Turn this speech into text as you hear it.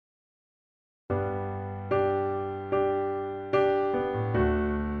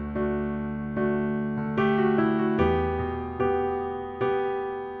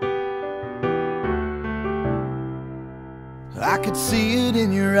could see it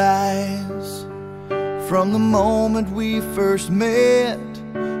in your eyes. From the moment we first met,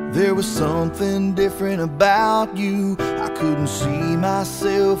 there was something different about you. I couldn't see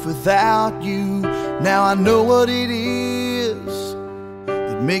myself without you. Now I know what it is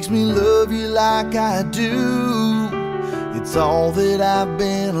that makes me love you like I do. It's all that I've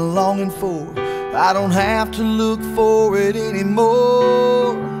been longing for. I don't have to look for it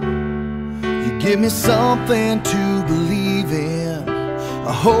anymore. You give me something to believe in,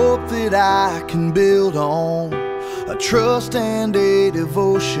 a hope that I can build on, a trust and a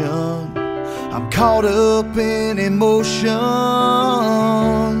devotion. I'm caught up in emotion.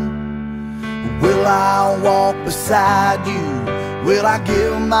 Will I walk beside you? Will I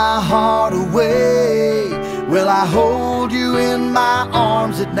give my heart away? Will I hold you in my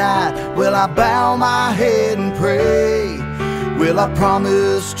arms at night? Will I bow my head and pray? Will I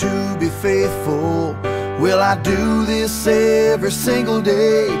promise to be faithful? Will I do this every single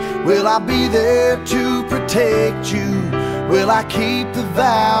day? Will I be there to protect you? Will I keep the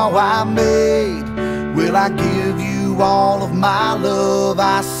vow I made? Will I give you all of my love?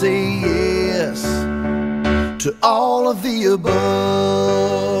 I say yes to all of the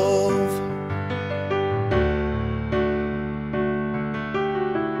above.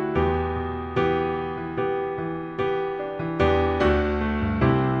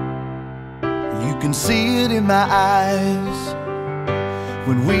 You can see it in my eyes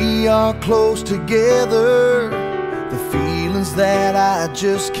when we are close together, the feelings that I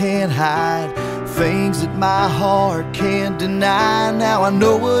just can't hide, things that my heart can't deny. Now I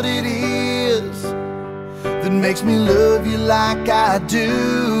know what it is that makes me love you like I do.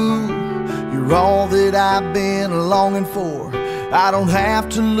 You're all that I've been longing for. I don't have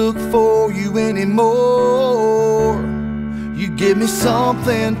to look for you anymore. You give me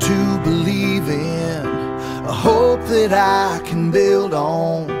something to believe in, a hope that I can build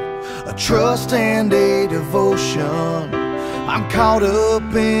on, a trust and a devotion. I'm caught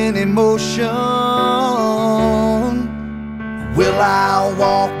up in emotion. Will I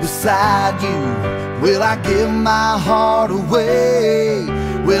walk beside you? Will I give my heart away?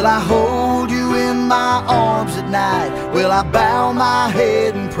 Will I hold you in my arms at night? Will I bow my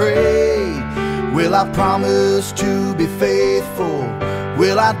head and pray? Will I promise to be faithful?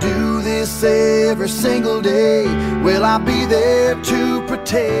 Will I do this every single day? Will I be there to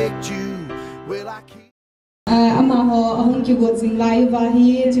protect you? Will I keep... Ama ho ahong kibot sing lai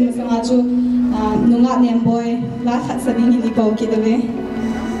vahi chim sanga chu nunga nem boy la khat sabing ni pau ki dave.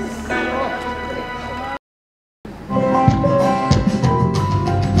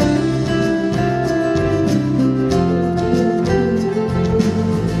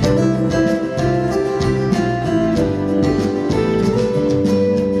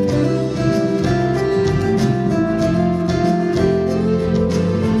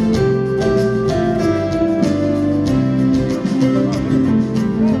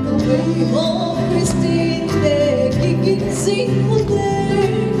 Oh, Christine, they can sing with them.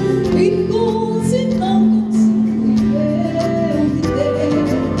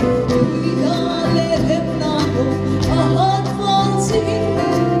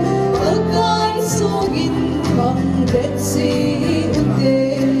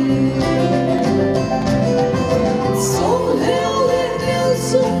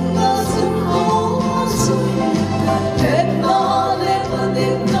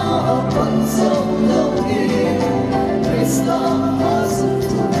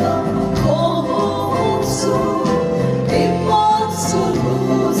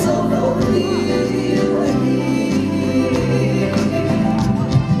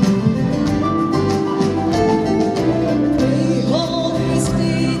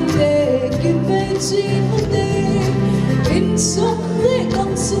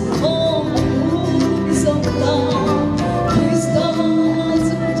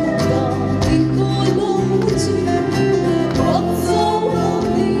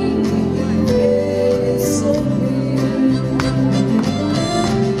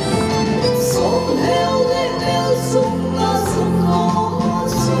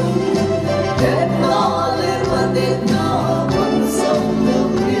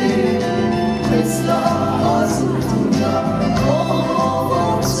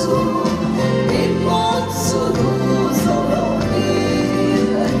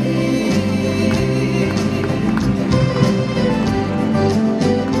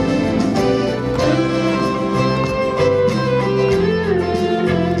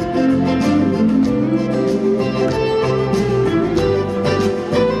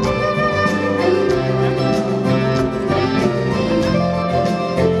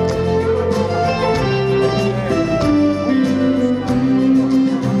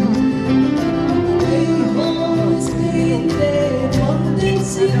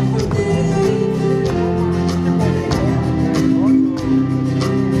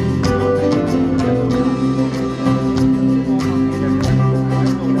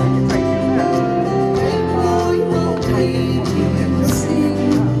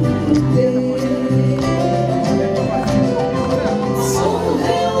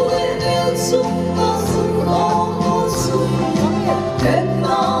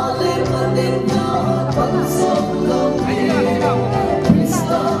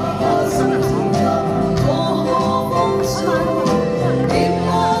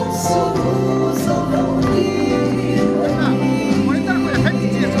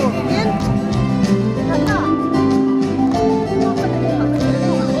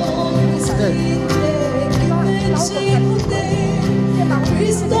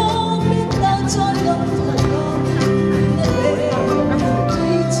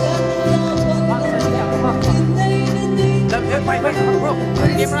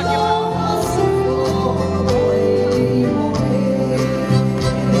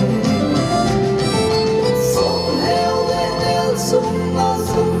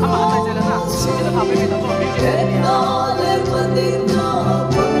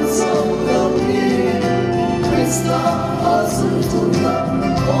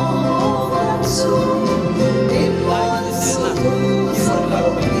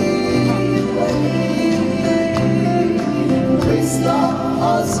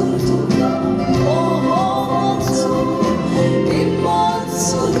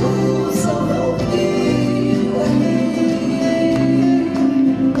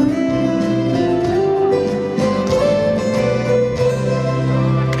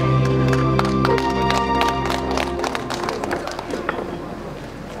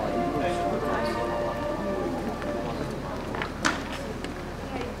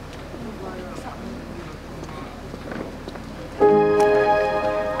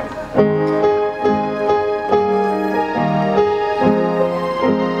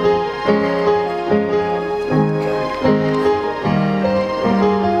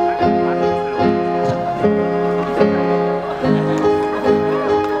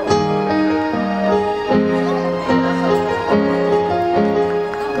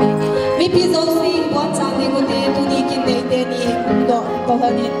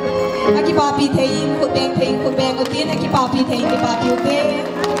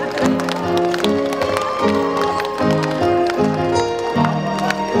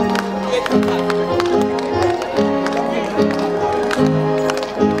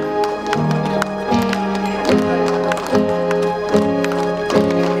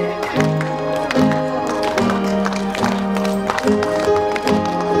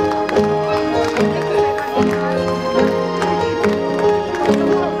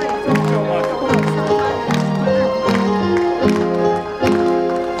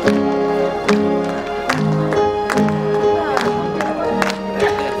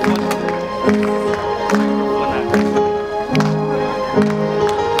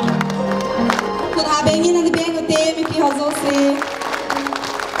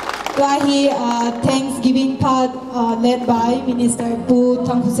 Thanksgiving part led by Minister Pu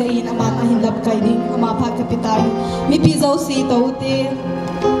Thang Hussein Aman Ahindap Kaiding Amapat Kapitay Mipizo si Taute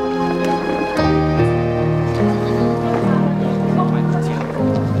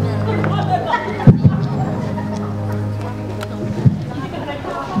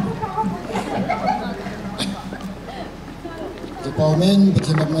Paumen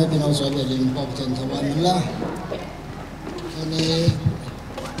bertindak mai pinau soal lim pau chen thawan lah ini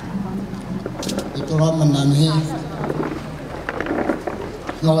itu ram menani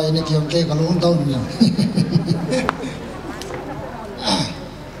ngawai ini kiam ke kalau untau ni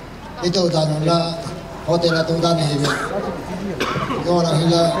itu dan lah hotel atau dan ini orang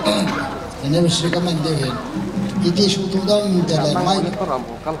hila ini mesti kamen deh itu suatu dan dalam mai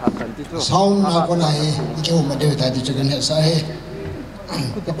sound aku naik itu umat dewa tadi juga ni saya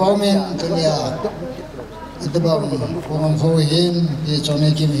Paumen tu dia itu bang Ngamkhohao Haokip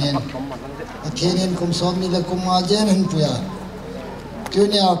Chongneikim hen akhirnya kum som ni la kum ajen hen puya tu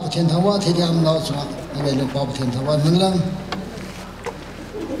ni apa thawa thiam lau chwa ni le pop thawa minlang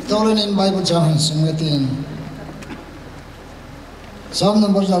tolon in bible chahan sungatin som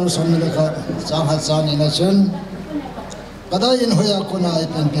number jalu som ni la chahat chan ina chen kadai in hoya kona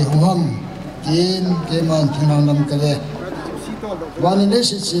ipen pe humam tin keman thinanam kale Wanita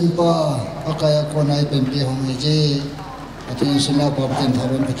simpa akaya kona ipen pi hong ije atin sila pop ten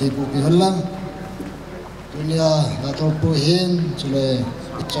thawan petipu pi halang dunia lato pu hin chule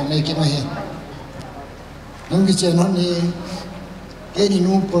Chongneikim he nungki chenon ni keni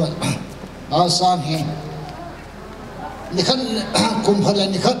nu pa asam he nikhat kumphala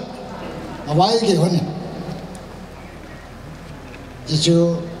nikhat awai ge hone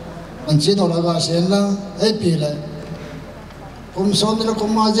jichu anchi no laga senla ei pi la kum somila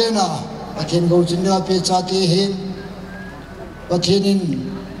kum ajena akin go jinda pe chati hin pathinin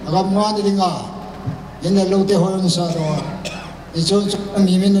agamwa ni linga ina lote hoyon sa do ichon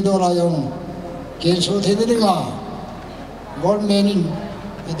mi min do la yong ke so the ni linga government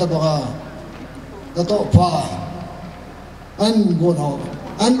ita baka dato pa an gono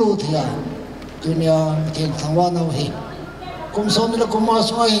an lu thia dunia pathin thangwa nau hi kum som nila kuma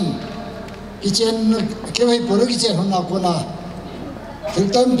swain kitchen kewai pura kitchen hona kona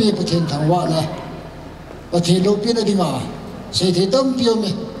thiltam pi pathin thangwa na pathin lo pi na dinga se thitam pi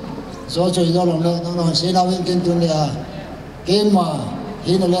me zo choi do long na no se na wen ken dunia kema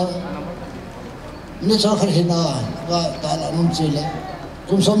hina la ni sa khar hina wa ta la num chile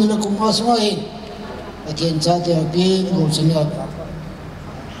kum som nila kuma swain pathin cha te pi go chinya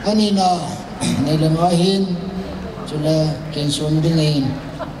ani na nei la nga hin chula ken son ding in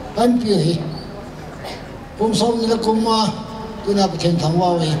an pi hi kum som nila kuma tuna pathin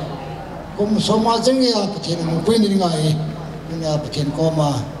thangwa hi kum soma jeng ya pathin mo pui ni nga hi tuna pathin ko ma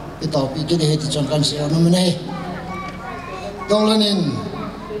pi to pi ki de ti chon kan se no mane dolanin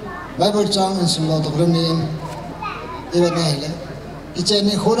bible chang in sim lo to lenin ewa na hele ki chen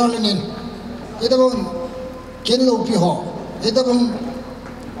ni khona lenin ita bon ken lo pi ho ita bon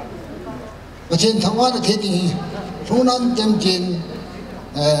pathin thangwa na the ti thunan tem kin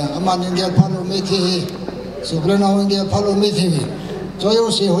aman india phalo me thi subrana india phalo me thi joyo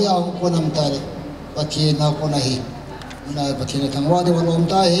se hoya ko nam tare pathin na ko na hi na pathin thangwa de walom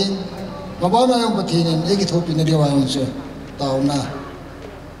ta hi baba na yong pathin ne ki thopi ne dewa yong se taw na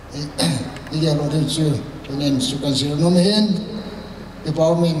idia lo de chu nen su kan se no me hen pe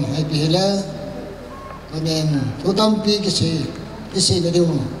paw min hai pi hela nen thutam pi ki se ne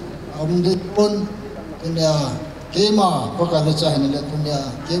dewa om de pon dunia kema pakal cha ni la dunia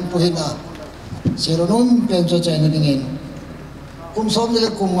kem pohina seronum pen cho cha ni dingin kum som ni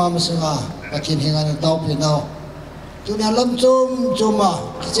kum ma masanga pathin hinga ni taw pi naw dunia lam chom choma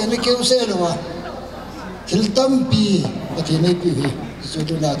kichen ni keu se lo thiltam pi pathin ni pi hi so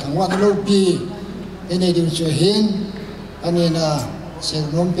dunia thangwa lo pi ene dim cho hin ani na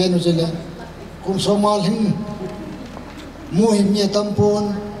seronum pen cho le kum somal hin mu hi mi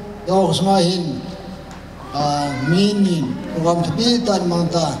tampon yo sma hin minin program tapi tan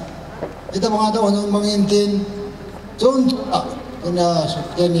manta ita mga daw ng mangintin chon na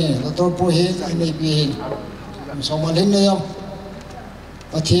sukeni doctor po hin ani bihin somalhin na yung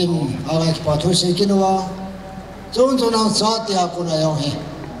pathin aray patho se kinwa chon ang sati ako na yung he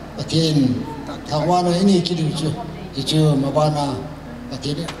pathin thangwa na ini kidichu kichu mabana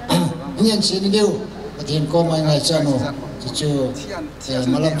pathin ingyan sinidiw pathin ko may ngai chano kichu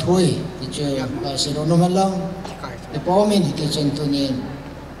malam thui kichu siro no malang ipomin kitchen tunin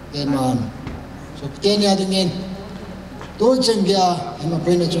eman so kenya dingin to chengya ema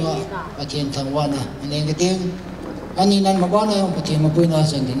poina chwa pathin thangwana neng kiting aninan mabana yung pathin mapoina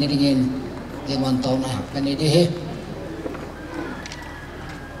sang dingin eman tauna kani de he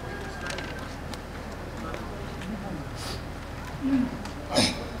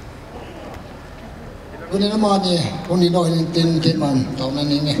Kuni naman ni kuni daw tin kiman taon na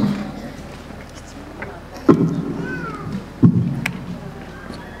ningi.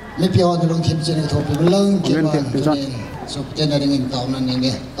 May piyaw na lang kimsin ito pilang kiman kuni so pwede na rin taon na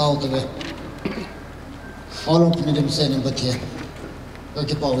ningi tao tabi. All of ni dimsen ang batya.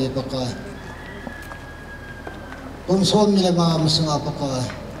 Kagipawi pa ka. Kung soon nila mga masanga pa ka.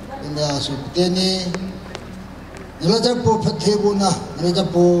 Hindi so pwede ni nilajag po patibo na nilajag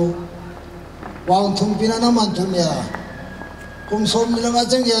po Wang thung pina naman dunia, kung som nila nga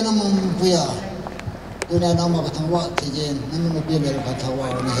jeng ya naman puya, dunia nama katangwa tijen, naman mabibel katawa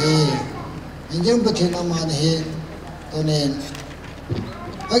na he, hindi batin naman he, dunia.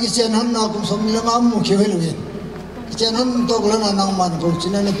 Agi siyan han na kung som nila nga mo kiwilwin, siyan han togla na naman kung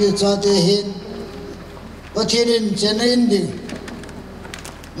sinanapit sa tihin, batinin siyan na hindi,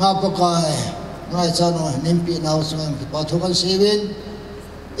 nga pakay, nga isano nimpi na usungan patukan siwin.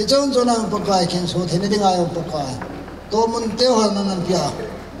 Ichon chona pakai kin so thene dinga yo pakai to mun te ho nan pia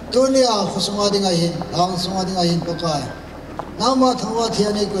dunia khusuma dinga hin lang suma dinga hin pakai nama thangwa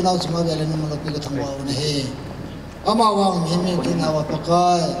thiani ko law suma bele nam lo pi thangwa ne he ama wang himi kin awa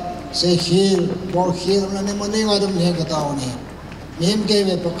pakai se khil bor khil na ne mani ga dum he ka taw ne mim ke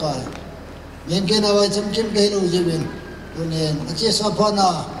ve pakai mim ke na wa cham chim ke lo jibin dunia achi sa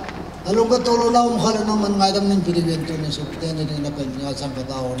phana alung ka tolo na khala naman ngai dam ning piliwen to ni so tene ni na pen nga sang ka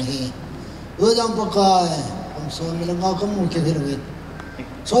taw ni we jang pakai om so mi lang ka mu ke hirwit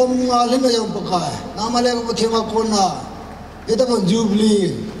so nga lim yung pakai na male ko thima ko na ito ko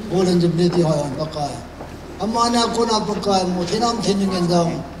jubli bolen jubli ti ho yung pakai amana ko na pakai mo thinam thiningen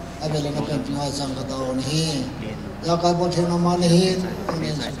jang abela na pen nga sang ka taw ni ya ka bo thina ma ni ni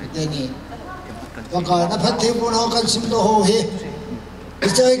so tene pakai na phathi mo na kan sim do ho he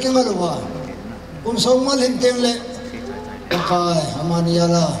Isay kang alawa, kung sa umalinteng le, pakai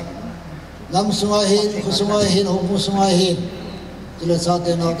amaniala lam sungahin kusungahin hukum sungahin jelas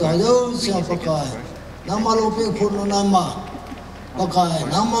sate na to hayo siapa pakai nama lopi pun nama pakai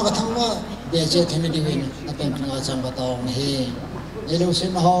nama katanga biasa thini diwin apa yang pengasan batang ni elo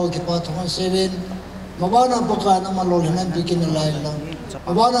sin Haokip Chongneikim seven mabana pakai nama lolhanan bikin lain lang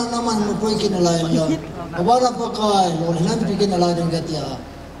mabana nama mupoi kin lain lang mabana pakai lolhanan bikin lain dengan dia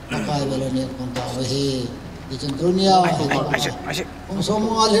pakai belani kontak wahi di dunia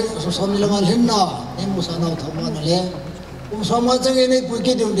semua semua hinna ini musana utama nale semua jangan ini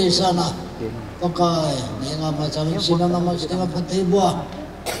pergi di desa na pakai ni macam sina nama sina pantai buah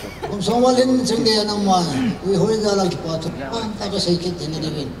semua hin jangan nama wihoi jalan kipat tak sedikit ini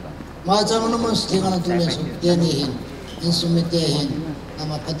diwin macam nama sina tulis dia ni hin instrumen dia hin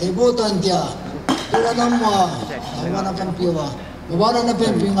nama pantai buah dia tidak nama nama kan piwa Mabana na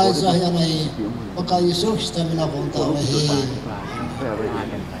pempingai saya nai pakai Yusuf stamina konta wahi.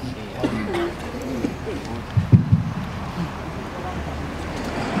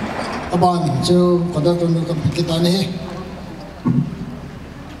 Abang, so kada tunu kita ni.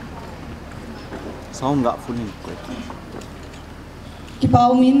 Sound nggak full ni.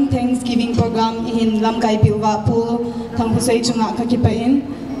 Kipaumin Thanksgiving program in Lamkai Piwa Pool thang pusai chunga ka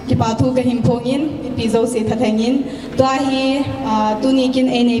kipain. Kipatu kahimpongin episode se thatangin tuahi tunikin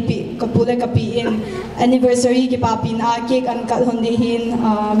NAP kapule kapiin anniversary kipapin a cake an kat hondihin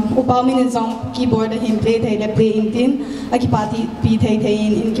upamin song keyboard him play thai le play intin a kipati pi thai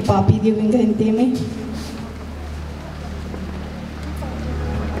thain in kipapi diwing kahin teme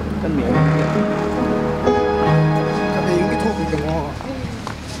kan mi Kami ingin tu kita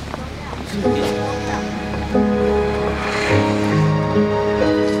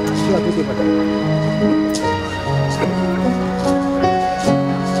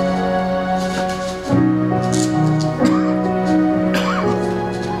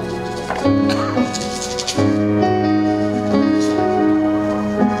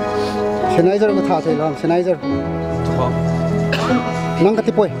Senizer ko thate lam senizer nang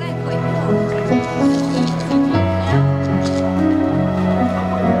katipoy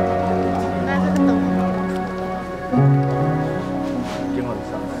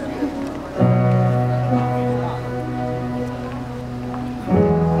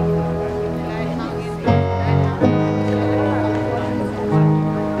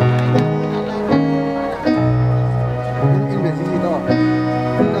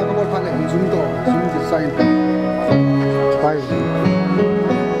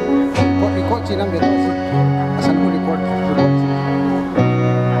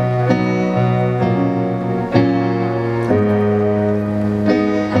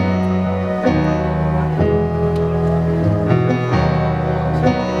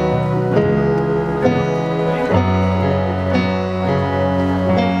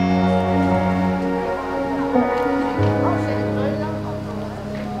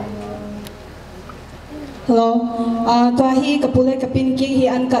Hello, tuahi kapule kapin ki hi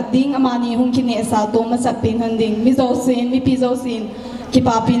an kat ding amani hung kini esa to masat pin handing mi zosin mi pi zosin ki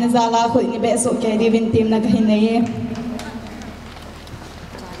papi na zala ko ni beso ke divin team na kahineye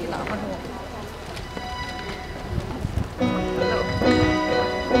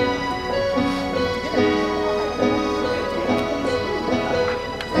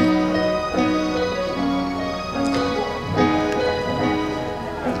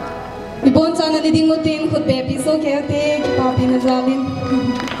Ibon sana didingutin khud be piso ke te ki papi na zalin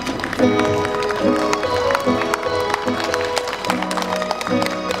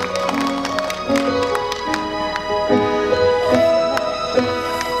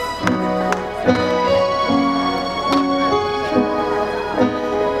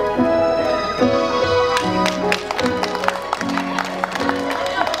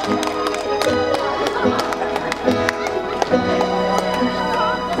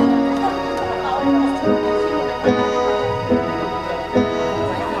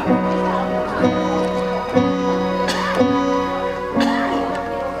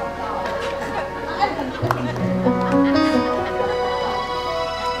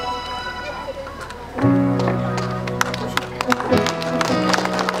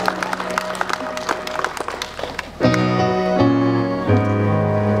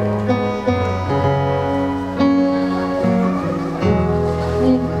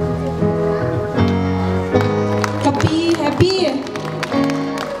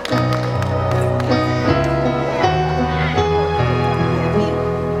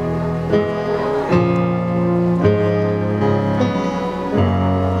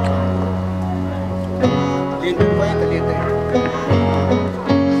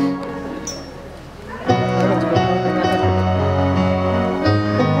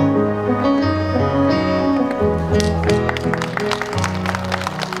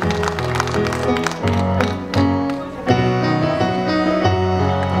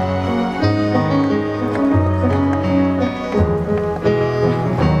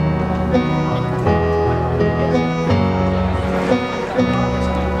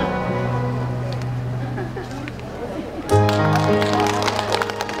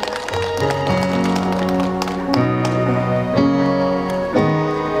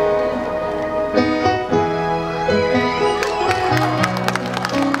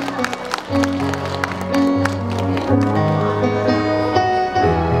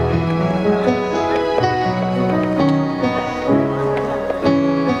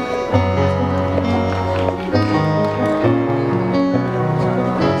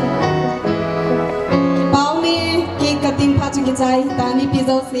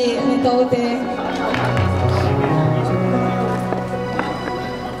episode si nito te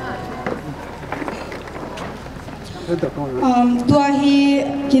tua hi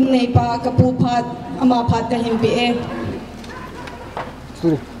kin nei pa kapu phat ama phat ka him pi e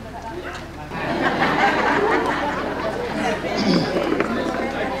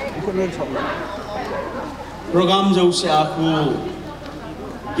program jo se aku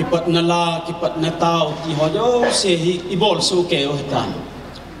kipat nala kipat natau ki hojo se hi ibol su ke o tan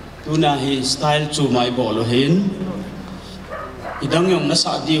tuna hi style chu mai bol o hin idang yong na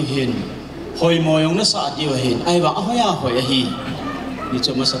sa diu hin hoi mo yong na sa diu hin ai wa hoya hoi hi ni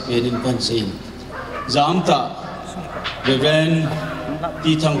choma sa penin kan sin zamta Reverend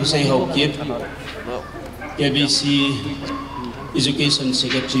Ngamkhohao Haokip KBC Education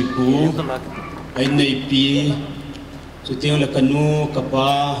Secretary pu ai nei pi chu tiang la kanu kapa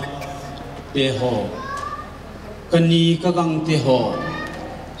te ho kani ka gang te ho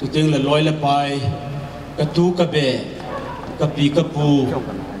chu tiang la loi la pai ka tu ka be ka pi ka pu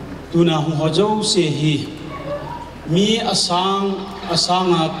tu na hu ho jo se hi mi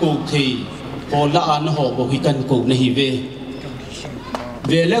asanga ko thei ho la an ho bo hi kan ko na hi ve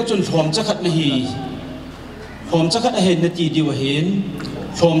leo chun thom chakhat na hi thom chakhat a hen na ti di wa hin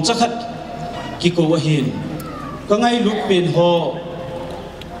thom chakhat ki ko wa hin ka ngai luk pen ho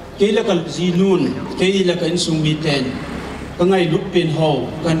ke la kal ji nun ke la kan sung mi ten ka ngai luk pen ho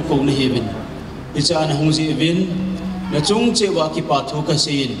kan ko na hi ben icha an hong ji vin na chung che wa ki pa thu ka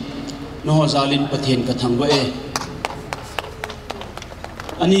sin no ho zalin pathen ka thang wa e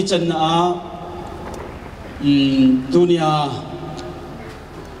ani chan na dunia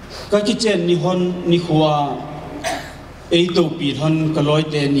ka ki chen ni hon ni khuwa ei to pi hon ka loi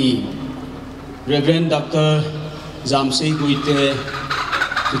te ni Reverend Dr. Zamse Guite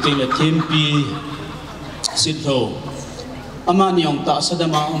tuting la tempi sitho ama niong ta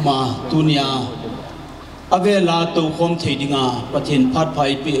sadama ama dunia ave la to khom thei dinga pathin phat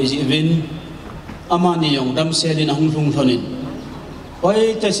phai pi ji evin ama niong dam selin hung lung thonin oi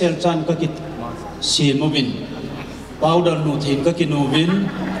te sel chan ka kit si movin powder nu thein ka ki nu win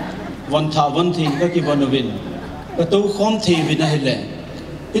wan tha wan thein ka ki wan win ka to khom thei win a hele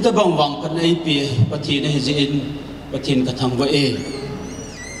ita bang wang kan ai pi pathin he jin pathin ka thang wa e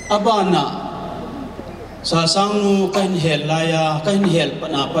abana sa sang nu kan hel laya kan hel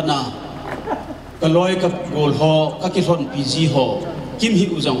pana ka loi ka gol ho ka ki thon pi ji ho kim hi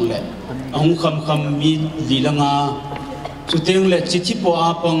uzong le ahung kham mi dilanga chuteng le chichi po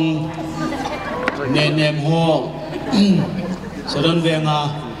apang ne nem ho sadan venga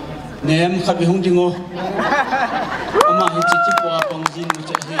nem khat bi hung dingo ama hi chichi po apang jin mu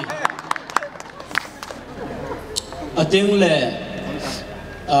che hi ateng le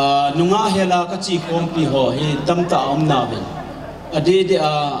nunga hela ka chi khom pi ho hi tam ta om na ben ade de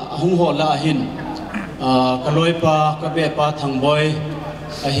hung ho la hin ka loi pa ka be pa thang boy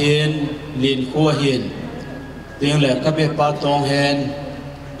a hin lin ko hin tiếng lệ các bé ba tông hen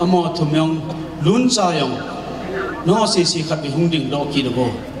amo thum yong lún sa yong no si khát bị hung đỉnh độ kỳ đồ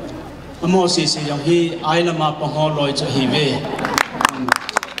amo si yong hi ai là mà bằng ho loi cho hi về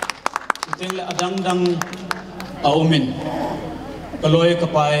tiếng lệ đăng aumin cái loi cái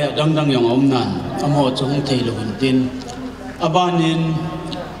pai đăng yong om nan amo cho hung thầy lo hình tin abanin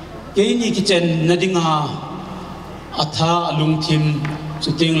cái ni kitchen na dinga atha lung thim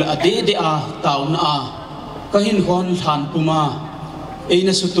chu tiếng lệ ade tao na kahin hon than puma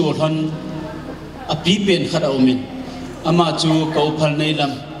eina sutu hon api pen khada umin ama chu ko phal nei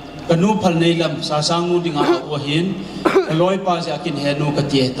lam kanu phal nei lam sa sangu dinga wa hin loi pa ja kin henu ka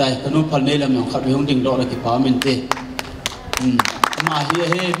tie tai kanu phal nei lam khat hong ding do la ki pa men te ama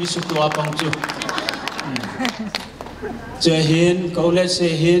he bi sutu apang chu che hin ko le se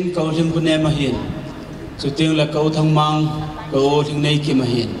hin ko ling bune ma hin chu ting la ko thang mang ko thing nei ki ma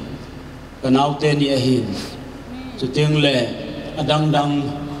hin kanau te ni a hin chu tiếng lệ đăng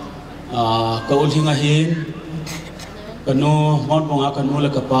cầu thinh a hin kanu món bông a kanu là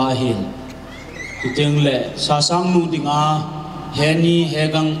kapa a hin chu tiếng lệ sa sang nu ding a he ni he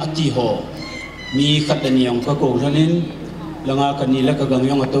gang ati ho mi khat ani yong ka ko thanin langa kani la ka gang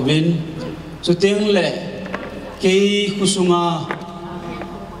yong atowin chu tiếng lệ ke kusunga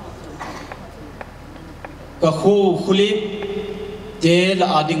ka khulip te la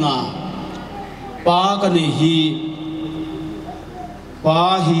adinga pa kani hi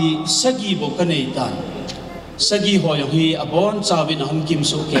sagi bo kanei tan sagi ho yong hi abon chawin hum kim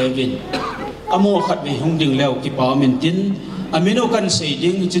so kevin amo khat be hung ding leo ki pa men tin amino kan sei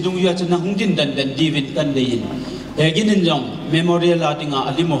ding chidung ya chana hung din dan divin kan dein egin in jong memorial adinga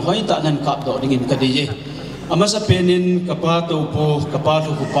alimo hoi ta nan kap do ding in ka de ama sa penin kapa to po kapa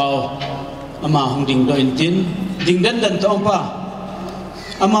to pao ama hong ding do intin ding dan dan to pa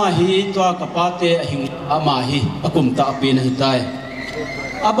ama hi to kapate hing ama hi akum ta pin hitai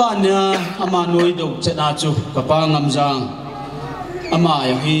abana ama noi do chena chu kapa ngamjang ama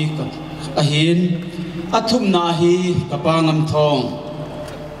ya hi ahin athum na hi kapa ngam thong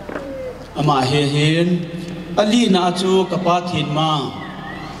ama he hin ali na chu kapa thin ma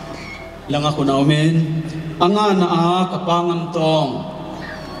langa kunau men anga na a kapa ngam tong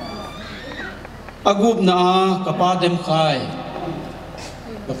agup na a kapa dem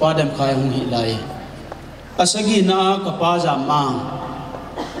khai hong hi lai asagi na kapa jam mang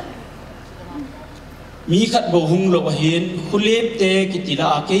mi khat bo hung lo hin khulep te kitila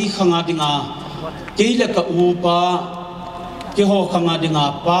ke khanga dinga ke la ka upa ke ho khanga dinga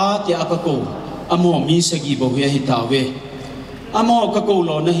pa te akako amo mi sagi bo he hitawe amo ka ko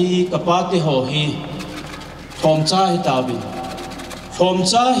lo na hi kapa te ho hi thom cha hitawi thom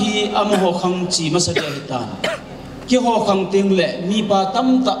cha hi amo ho khang chi ma sa de hitan ki ho khang ting le mi pa tam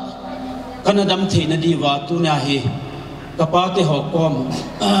ta kana dam the na di wa tu na hi kapa te ho kom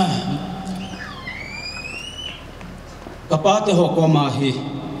kapa te ho ko ma hi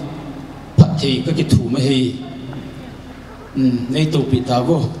phat thi ka ki thu ma hi nei to pi ta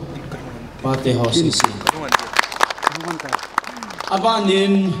go pa te ho si si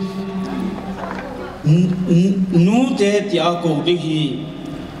abanin nu te tia ko ding hi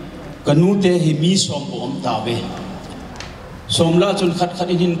kanu te hi mi som bom ta ve som la chun khat khat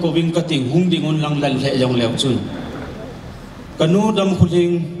in ko wing ka ting hung ding on lang lal le jong lew chun kanu dam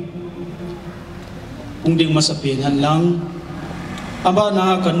khuling hung ding masapin han lang abana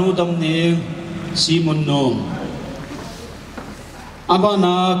kanu dam ne simon nom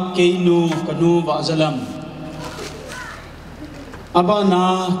abana keinu kanu wa zalam abana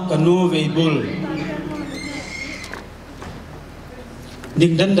kanu veibul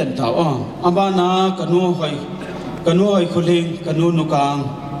ding dan dan tao abana kanu hoi khuling kanu nukang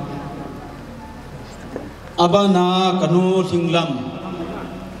abana kanu thinglam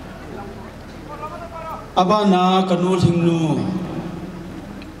abana kanu thingnu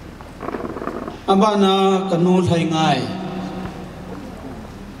abana kanu thai ngai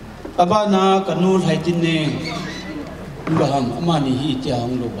abana kanu thai tinne baham amani hi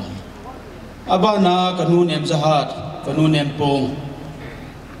tiang lo ba abana kanu nem zahat kanu nem pong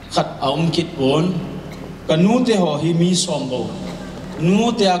khat aum kit bon kanu te ho hi mi sombo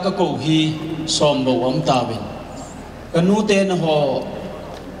nu te ka ko hi sombo am ta ben kanu te na ho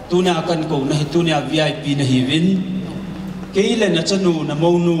tunia kan ko na hi tunia vip na hi win keile na chanu na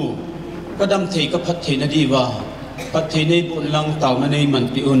mo nu kadam thei ka phat thei na di wa phat thei nei bon lang taw na nei man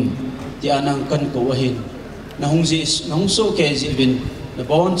pi un ti anang kan ko a hin na hung ji na hung so ke ji bin na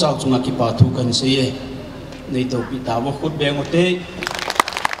bon chaw chunga ki pa thu kan se ye nei to pi ta wo khut beng ote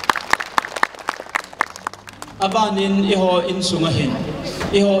abanin iho in sunga hin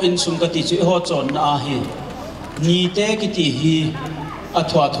iho in sunga ti chu iho chon na hin ni te ki ti hi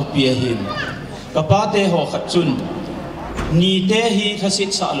athwa thu pi hin kapa te ho khat chun ni te hi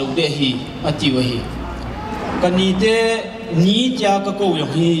thasit sa lo de hi ati wa hi kani te ni tia ka ko yo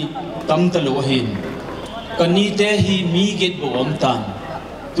hi tam ta lo hin kani te hi mi get bo om tan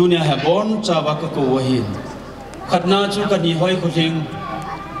tunia ha bon cha wa ka ko wa hin khatna chu kani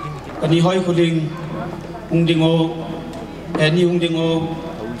hoi khuling hung dingo eni hung dingo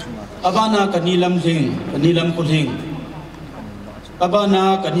abana kani lam khuling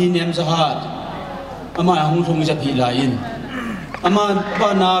abana kani nem zahat ama hung thung ja phi lain ama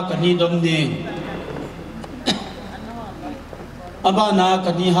abana kani dom ne abana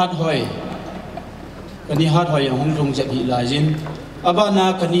kani hat hoi hung thung ja phi lain abana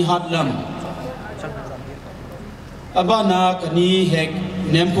kani hat lam abana kani hek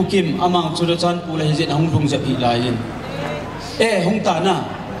nem pukim amang chulachan pula hijin hung thung ja phi lain hung ta na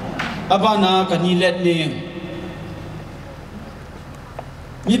abana kani let ne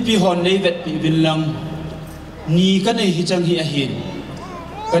mi pi hon nei vet pi bin lang ni ka nei hi chang hi a hin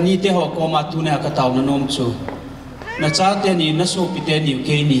kani te ho ko ma tu na ka taw na nom chu na cha te ni na so pi te ni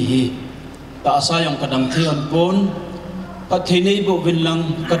ke ni hi ta asa yong kadam theon pon pa the nei bo bin lang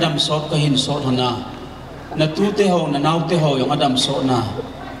kadam sot ka hin sot hana na tu te ho na nau te ho yong adam so na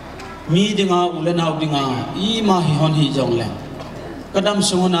mi dinga ule nau dinga I ma hi hon hi jong le kadam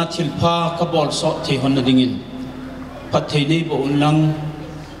sungona thilpha ka bol so the hon na dingin pa the nei bo lang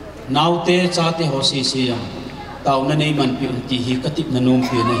nau te cha te ho si si yang tau na nei man pi ti hi katip na nom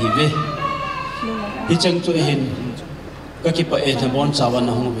pi na hi ve hi chang chu hin ka ki pa e na bon chawa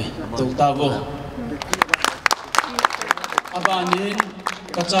na hong ve to ta bo abanin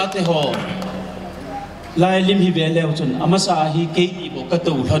ka cha te ho lai lim hi ve leo chun amasa hi ke ni bo ka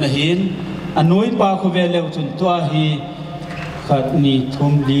tu thona hin anoi pa kho ve leo chun to hi khat ni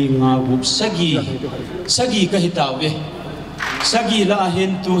thum li nga gup sagi ka hitaw ve sagi la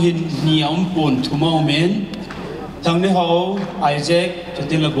hin tu hin niam pun thumau men thang ne ho Isaac cho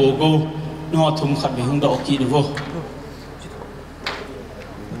tin là go no thum khat be hung do ki ni vo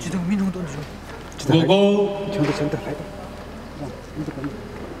go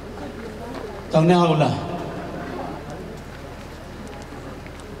thằng nào là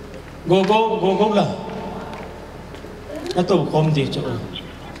go là nó tụ không gì chỗ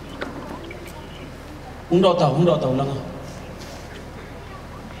hung độ tàu lăng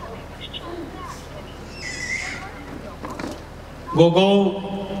go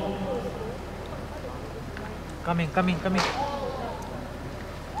coming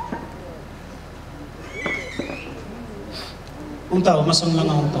hung tàu mà sang lăng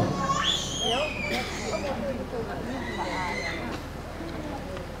hung tàu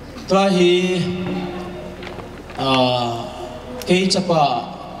tua hi cái chapa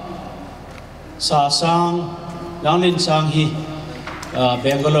sa sang lang lên sang hi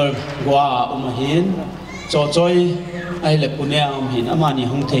Bangalore Goa hin cho choi ai le Pune hin amani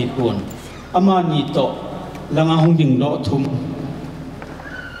hong thei pun amani to langa hong ding do thum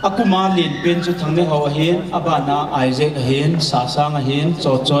akuma lin pen chu thang ne hawa hin abana Isaac hin sa sang hin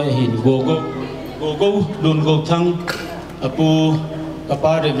cho choi hin go lun go thang apu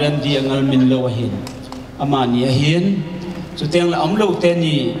kapa reverend di angal min lo hin amani hin chu teng la am lo te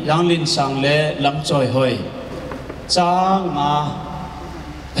ni lang lin sang le lam choi hoi cha nga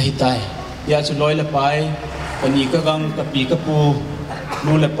ai tai ya chu loi la pai pani ka gang ka pi ka pu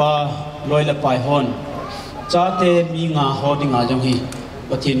nu la pa loi la pai hon cha te mi nga ho ding a jong hi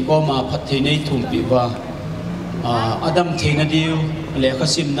pathin ko ma phat thei nei thum pi wa adam theina diu le kha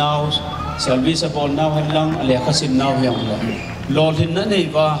sim naw service bol naw han lang le kha sim naw hyang la lol hin na nei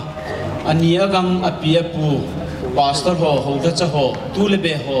wa ani agang apia pu pastor ho da cha ho tu le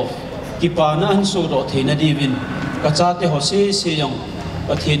be ho ki pa na an so ro theina divin ka cha te ho se yong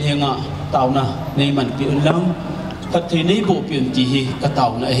pathin henga tauna nei man pi un lang pat thei nei bo pi ti hi ka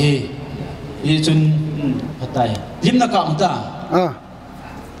tauna he ni chun patai lim na kam ta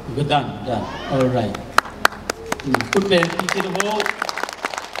good done all right put be ki do bo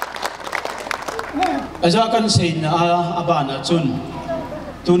aja kan sei na abana chun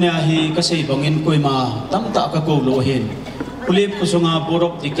tunia hi ka sei bangin koima tam ta ka ko lo hin kulip kusunga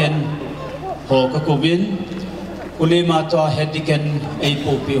borok diken ho ka ko bin kulima to head diken ei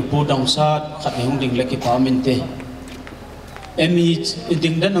po pi po dong sa khat hung ding le ki pa min te emi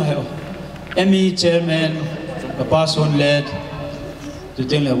ding dan no he emi chairman ka pason led to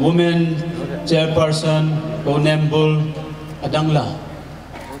tell a woman chairperson go nembul adangla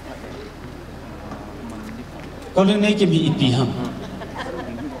kalau ni kimi ipi ham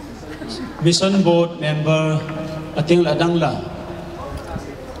mission board member ating ladang la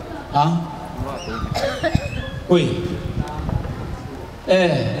ha kui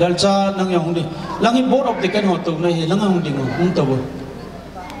dalcha nang yang di langi board of the kan ho tu nai langa hung ding hung tu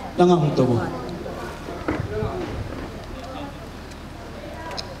langa hung tu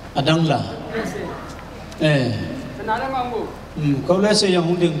adang la kau le se yang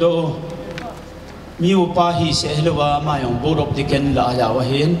hung ding do miu pa hi se helwa ma yang board of the kan la ya wa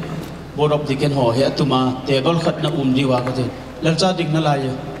hin board of the kan ho he tuma table khat na diwa ka te lalcha dik na la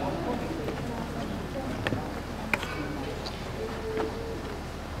ya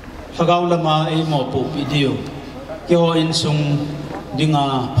hagaw lama ai mo pu video ke ho in sung dinga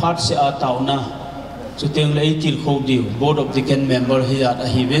phat se a tauna chu teng le til kho diu board of the kan member hi at a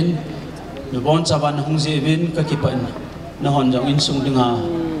hi win no bon chawan hung je win ka ki pan na hon jong in sung dinga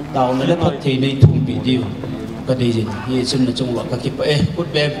tauna le phat thei nei thum video ka dei jin hi chun na chung wa ka ki pa put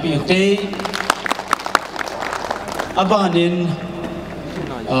be pi te abanin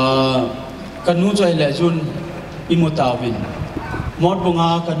kanu choi le jun imutawin mot bunga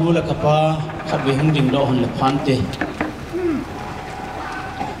kanu la kapa khat be hung ding do hon le phan te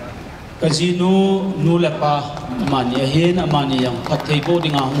kazinu nu la pa mani hen amani yang phat thei bo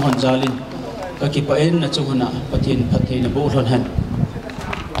dinga hung hon jalin ka ki pa en na chung hana pathin phat thei na bo hon han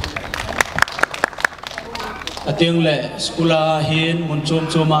ating le skula hin mun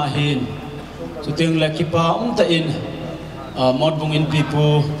choma hin chuting le ki pa ta in mod bung in pipu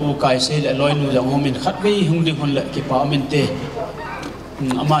pu kai se le loi nu jang homin khat be hung ding hon le ki pa min te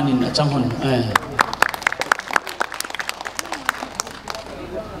amanin achang hon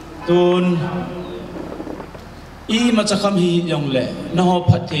tun i ma chakham hi yong le na ho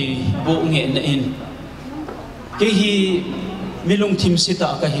phathi bo nge na in ke hi milung thim sita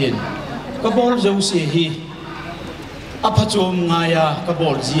ka hin kabol zo se hi apachom ngaya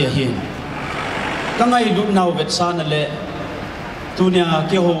kabol zia hin kangai lu nau vet sana le tunia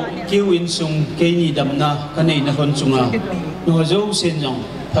ke ho ke win sung ke ni damna kanei na hon chunga no zo sen jong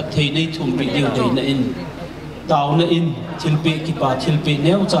phat thei nei thum pi deu dei na in tau na in thilpe ki pa thilpe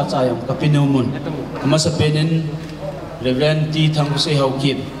neu cha cha yong kapinomun ama sa penen reverend ti thang se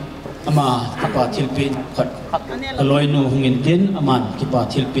Haokip ama kipa thilpe khat aloi nu hungin tin aman kipa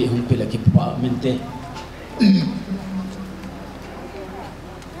thilpe hung pila kipa mente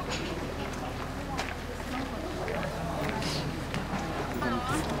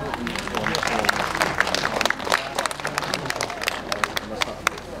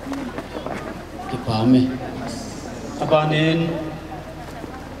kipa me abanen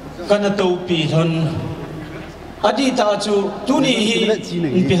kana to pi thon adi ta chu tuni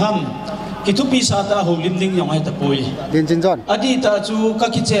hi piham kitupi sata ho limding yong ai tapoi Din Chin John adi ta chu ka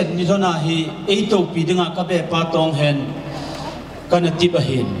kichen ni thona hi ei to pi dinga ka be pa tong hen kana tip a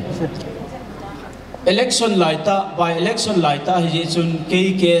hin election laita by election laita hi chun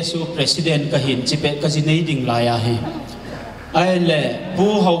ke su president ka hin chipe ka jinei ding la ya hi ai le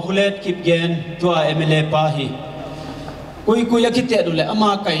bu ho khulet kip gen to MLA pa hi kui akite du le ama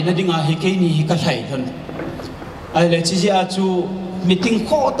kai na dinga hi ke ni hi ka thai thon ai le chi a chu meeting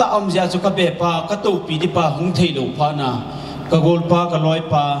kho ta om ja chu ka be pa ka to pi di pa hung thei lo pha na ka gol pa ka loi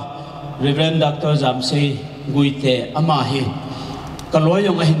pa Reverend Dr. Jamse guite ama hi ka loi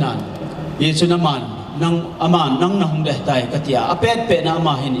yong a hinan ye chu na man nang ama nang na hung de tai ka tia apet pe na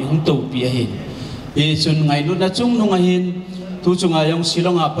ama hin hung to pi a hin ye chun ngai lu na chung nung a hin tu chunga yong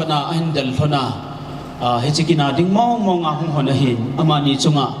silonga pa na a hin dal thona he chikina ding mo nga hung hon a hin ama ni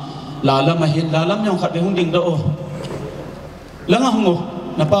chunga lalam a hin lalam yong khat be hung ding do langa hungo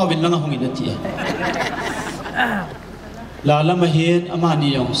na pawin langa hungi na tia lala mahin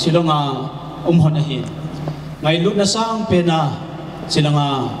amani yong silonga hon hin ngai lut na sang pena silanga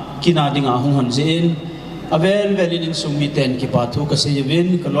kina dinga hon zin avel velin in sumi ten ki pathu ka seyevin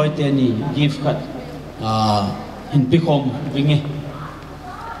ka loi te ni gift khat hin pi khom ringe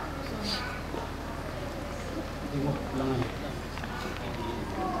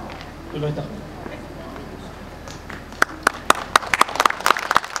loi ta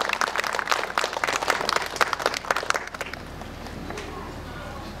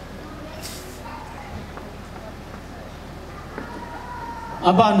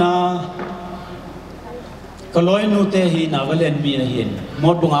abana kaloi nu te hi nagaland mi a hin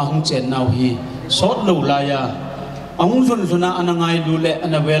mod bunga hung chen nau hi sot lo la ya ang zun zuna anangai lu le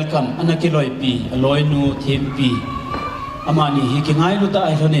ana welcome ana kiloi pi aloi nu them pi amani hi ki ngai lu ta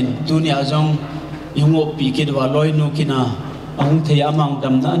ai thonin dunia jong yungo pi ke dwa loi nu kina ang the amang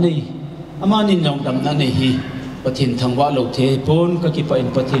dam na nei amani nong dam na nei hi pathin thangwa lo the pon ka ki pa in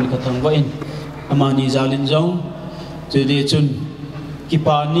pathin ka thangwa in amani zalin jong chede chun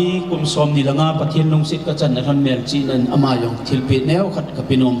kipani kum som ni langa pathin long sit ka chan na thon mel chi nan ama yong thilpi neu khat ka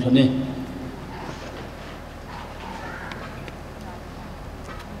pinom thone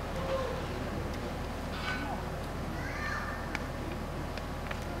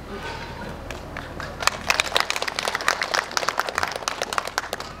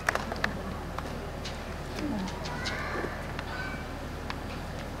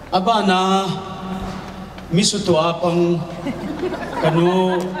abana misuto apang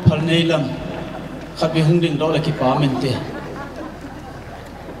kanu phalnei lam khat bi hung ding do la ki pa mente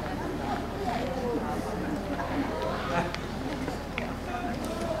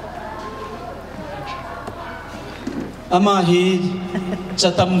ama hi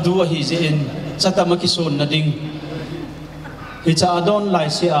chatam du hi zen chatam ki son na ding hi cha adon lai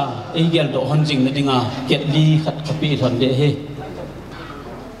sia ei gel do hon jing na dinga ket li khat khapi thon de he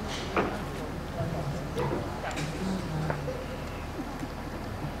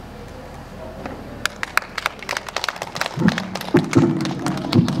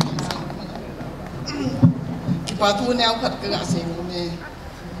Patu neo khat ka sing me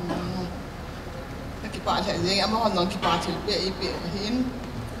ki pa thai jeng ama hon nong ki pa thil pe i pe hin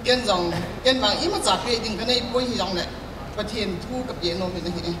ken jong ken mang i ma cha pe ding ka nei poi hi jong le pathen thu ka pe no me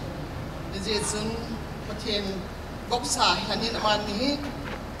na hi je sun pathen gok sa hanin aman ni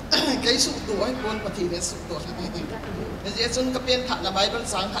kai su do ai kon pathen ne su do ha je sun ka pen khat na bible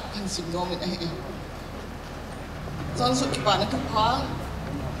sang khat kan sim no me na hi son su ki pa na thu pha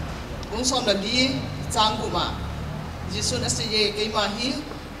ung som la li chang gu ma jisun asiye ke ma hi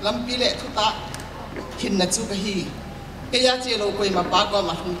lampi le thuta khin na chu ka hi ke ya che lo koi ma pa ko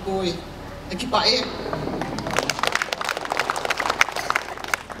ma hun koi ki pa e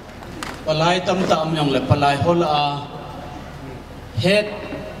palai tam tam yong le palai hol a head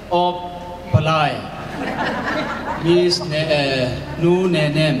of palai mis ne nu ne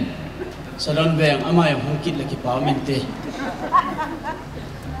nem saron veng amai hongkit la ki pa mente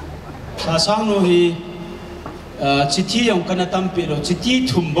sa sang no hi chithi yong kana tampi ro chithi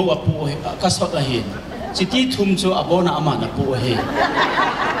thum bo apu ka sot a hi chithi thum chu abona ama na pu he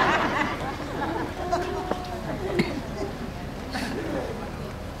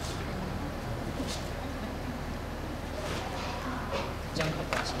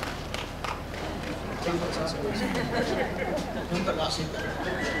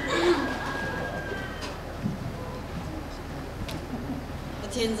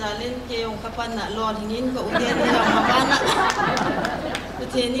Chen zalin ke yung kapan na lord hingin ko udian ni lang mabana.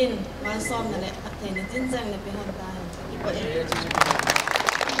 Kutenin malsom na le aten tinjang na pihon tayo. Ipo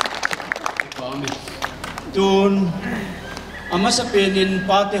tun ama sa penin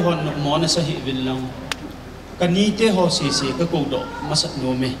pate hon mo na sa hiwil lang kanite ho sisi ka kudo masat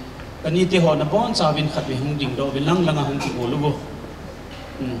nome kanite ho na bon sabin khatwi hung ding do bilang lang hung kigulo bo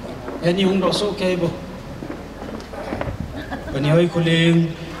ani hung do so kay bo kani hoy kuling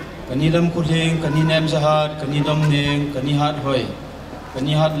kani lam kuling kani nem zahat kani dom neng kani hat hoy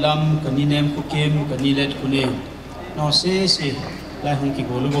kani hat lam kani nem kukim kani let kuling no sisi lai hung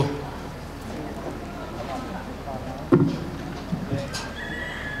kigulo bo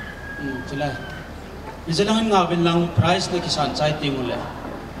sila izalangan nga bilang price na kisan chai tingule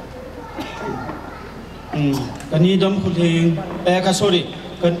kani dom kuling ka sorry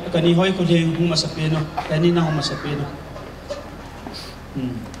kani hoy kuling hung masapino kani na hung masapino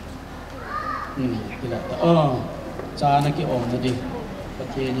kila ta cha na ki om na di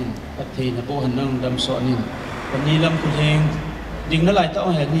pathe na po han nang dam so anin kani lam kuling ding na lai ta o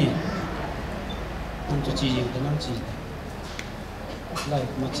he ni ang chi jing ta nang chi lại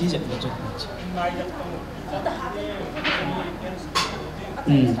mà chỉ dẫn được chụp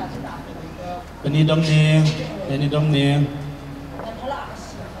cái này đông nè cái này đông nè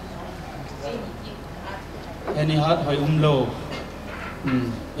cái này hát hỏi lô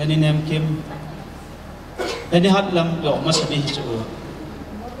cái này nem kim cái này hát làm độ mà sẽ đi chỗ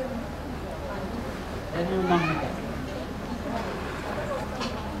cái này mang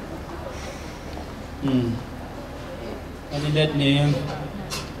anh let nè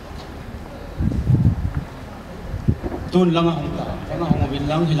tuôn lang hong ta lang hong bin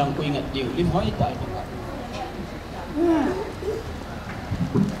lang hilang ko ingat diu lim hoi tai ko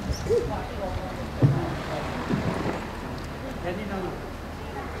jadi nang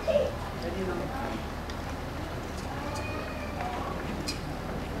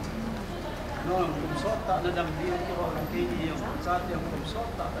no kum sot ta na dam diu ko orang kini yang saat yang kum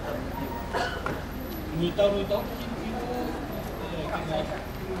sot ta na dam diu ni tau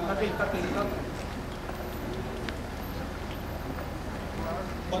tapi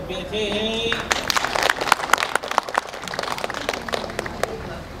buat BT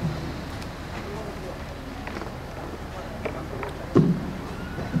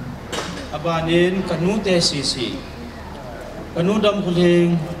abanin kanu tesisi kanu dam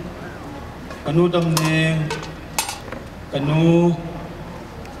kuling kanu dam neng kanu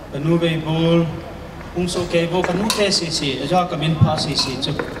beibol kung so kay bo kanu tesisi aja kamin pa sisi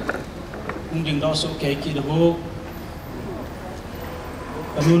chu kung ding daw so kay kidabo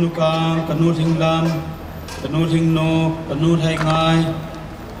kanu nukang kanu thinglam kanu thingno kanu thai ngai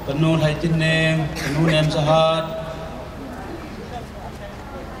kanu thai tin neng kanu nem sahat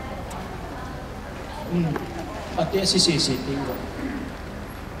ate sisi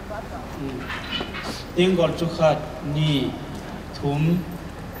tinggol chu khat ni thum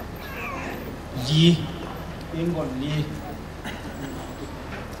li tinggol li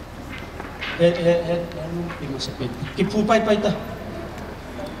anu pimasapin kipupay ta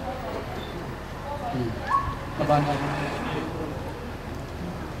abana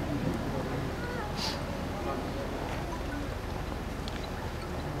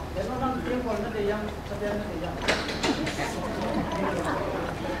orang tinggol na de yang sabihan na de yang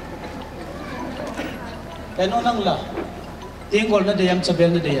eno nang la tinggol na de yang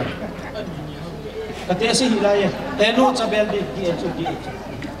sabihan na de yang kati si hilaya eno sabel di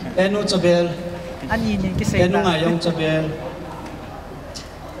eno sabel ani ni kisay eno nga yung sabel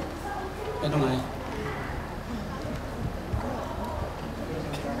eno nga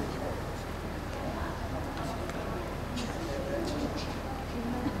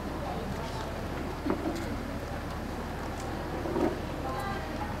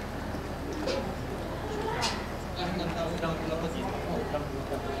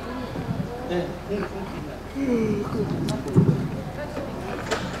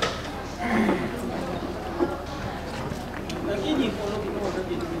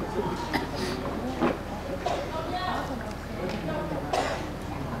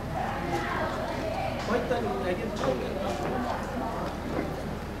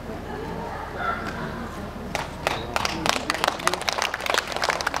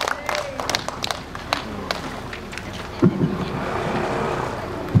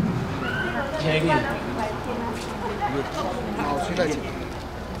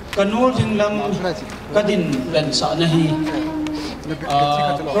kanul hinglam kadin len sa nahi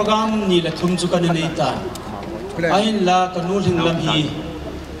program ni la thum chu kan nei ta ain la kanul hinglam hi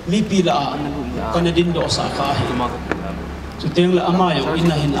mi pila kanadin do sa kha hi chu teng la ama yo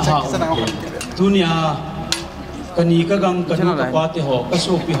in hin a ha dunia kani ka gang kanu ka pa te ho ka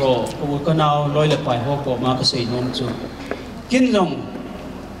so pi ho ko kanao loi le pai ho ko ma ka sei nom chu kin long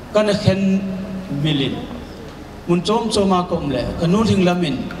kana khen milin mun chom choma ko umle kanul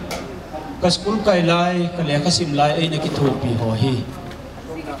hinglamin ka school kai lai ka le ka sim lai ai na ki thu pi ho hi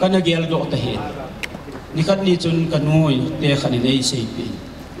kana gel do ta hi ni khat ni chun kanui te khani nei sei pi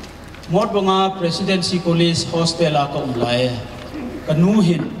mod bonga presidency college hostel a ka umlai kanu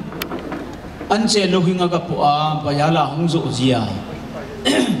hin an che lohinga ka pu a bayala hung zo zia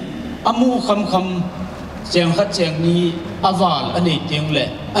amu kham kham cheng khat cheng ni awal anei teng le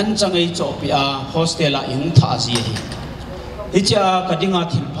an changai cho pi a hostel a hung tha ji hi hicha kadinga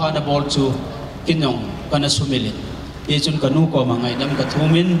thilpha na bol chu kinong kana sumilin e chun kanu ko mangai nam ka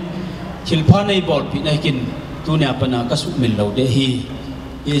thumin thilpha nei bol pi nai kin tunia pana ka sumil lo de hi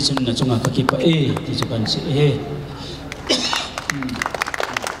e chun na chunga ka ki pa e ti chu kan se e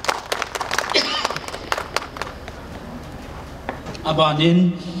abanin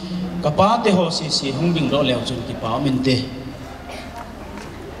kapa te ho si hung bing lo leo chun ki pa min te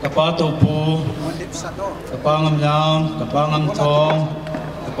kapa to pu kapa ngam yang kapa ngam thong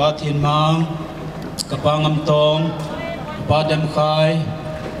kapa thiên mang kapa ngam tong kapa dem khai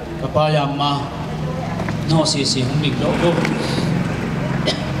kapa yam ma no si hung bing lo go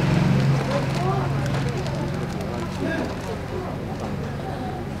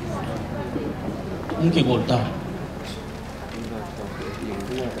mungkin golta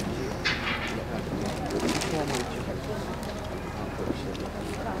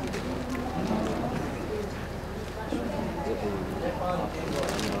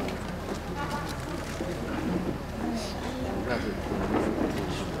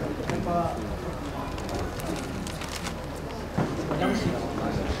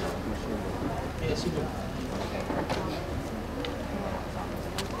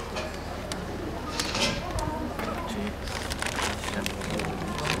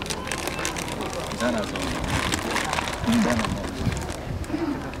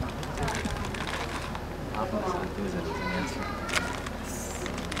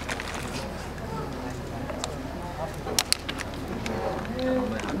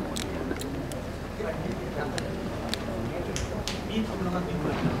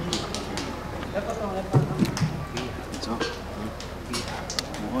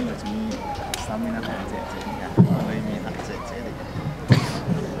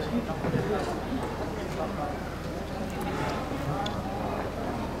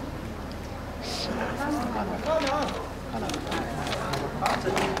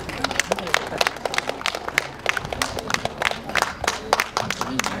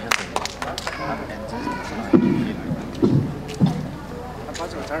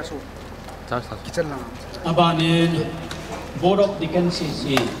abanin board of the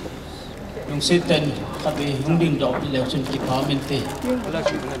NCC yung sitten kabi yung ding do election department te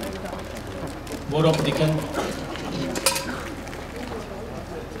board of the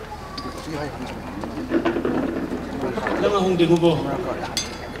lang ang ding ubo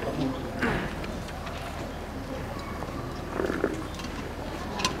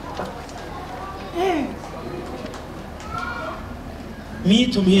mi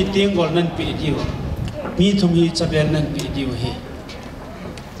thum hi tengol nan pi diu mi thum hi chabel nan pi diu hi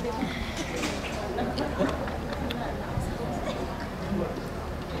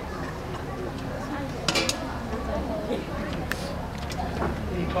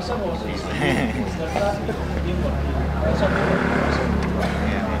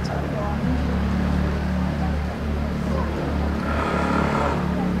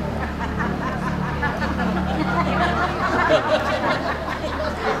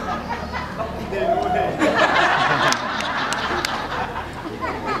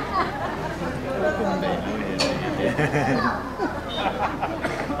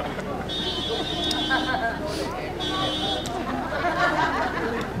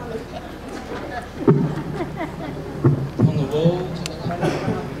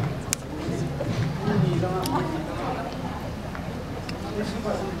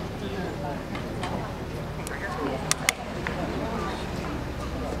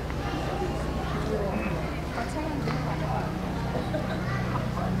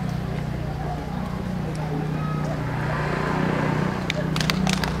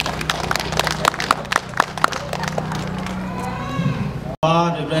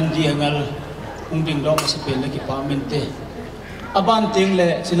Reverend Diangal ung ding dong sa pila ki pamente aban ting le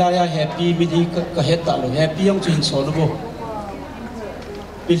silaya happy mini ka heta lo happy yang chin so lo bo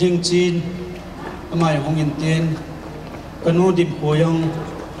biling chin amai hongin ten kanu dim koyang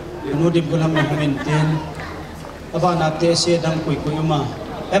kanu dim kolam hongin ten abana te se dang koi koi ma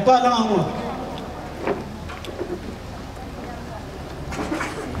epa lang ang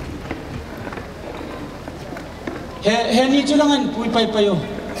he ni chulangan pui pai payo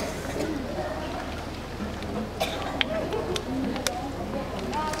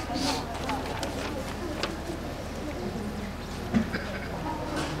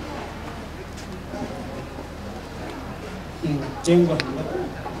jenggot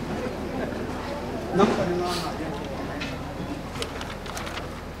nang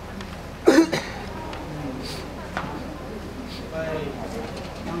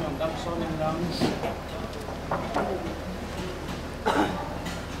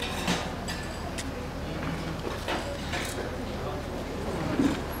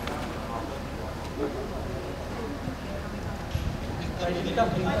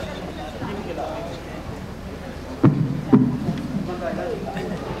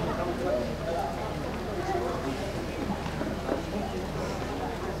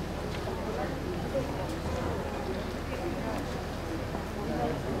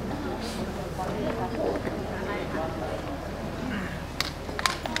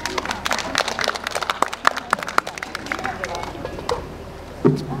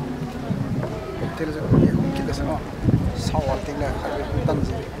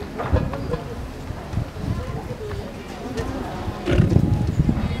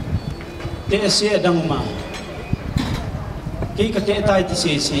te se dang ma ki ka te tai ti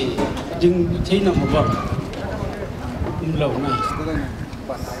se ding thei na ma ba lo na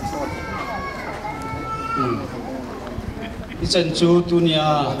isan chu tunia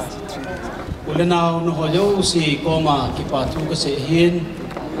ulanau no ho yo si koma ki pa thu ka se hin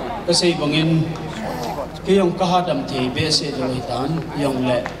ka se bangin ki yong ka hadam thei be se lo hitan yong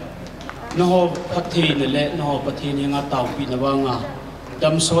le no ho phathi ne le no ho pathi ni nga taw pi na ba nga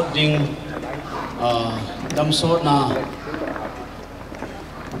dam so ding dam so na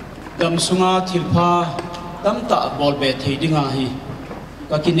dam sunga thilpha dam ta bol be thei dinga hi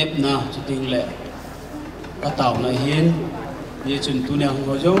ka kinep na chuting le ka taw na hin ye chun tu ne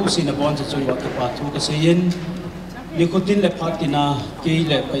ho jo sin bon cha chung wa ka pa thu ka se yin ni ko tin le phatina ki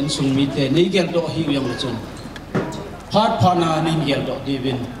le pen sung mi te ni gel do hi yang le chun phat phana ni gel do di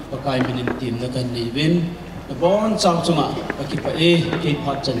win ka kai min tim na kan ni win bon chang chunga ka ki pa e ki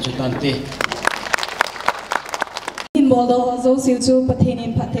phat chan chu tan te Boldo zo siu chu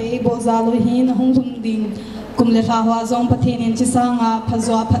pathenin pathei boza lo hin hong thum ding kumle tha hwa zong pathenin chi sanga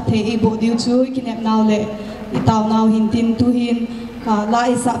phazwa pathei bo diu chu kinep naw le itaw naw hin tin tu hin ka la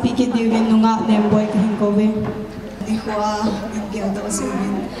isa pi ki diu win nunga nem boy ka hin ko ve ni hwa in gel do siu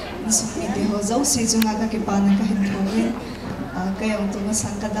win su pi de ho zo si chu nga ka ki pa na ka hin ko ve ka yong tu ma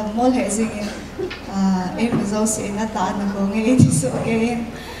sang ka dam mol he zing em zo si na ta na ko nge ti so ke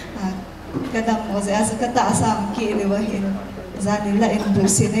kadang mo sa kata asam ki lewahin zani la in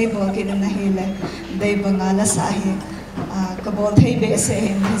bursi nei bol ki na hele dei bangala sahi kabol thei be se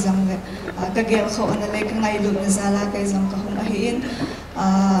hin jang le ka gel kho na le ka ngai lu na zala kai jang ka hum ahin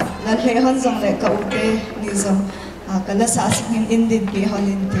la le han jang le ka ute ni jang ka la sa sing in din bi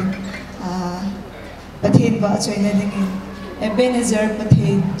halin tin pathin ba choina dingin ebenezer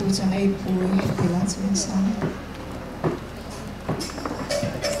pathin tu changai pu tilan chung sang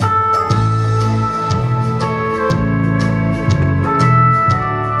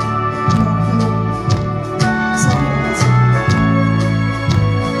Hãy subscribe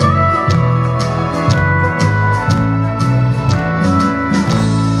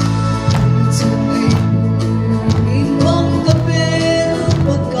cho kênh Ghiền Mì Gõ để không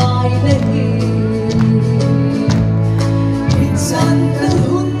bỏ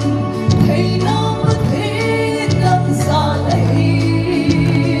lỡ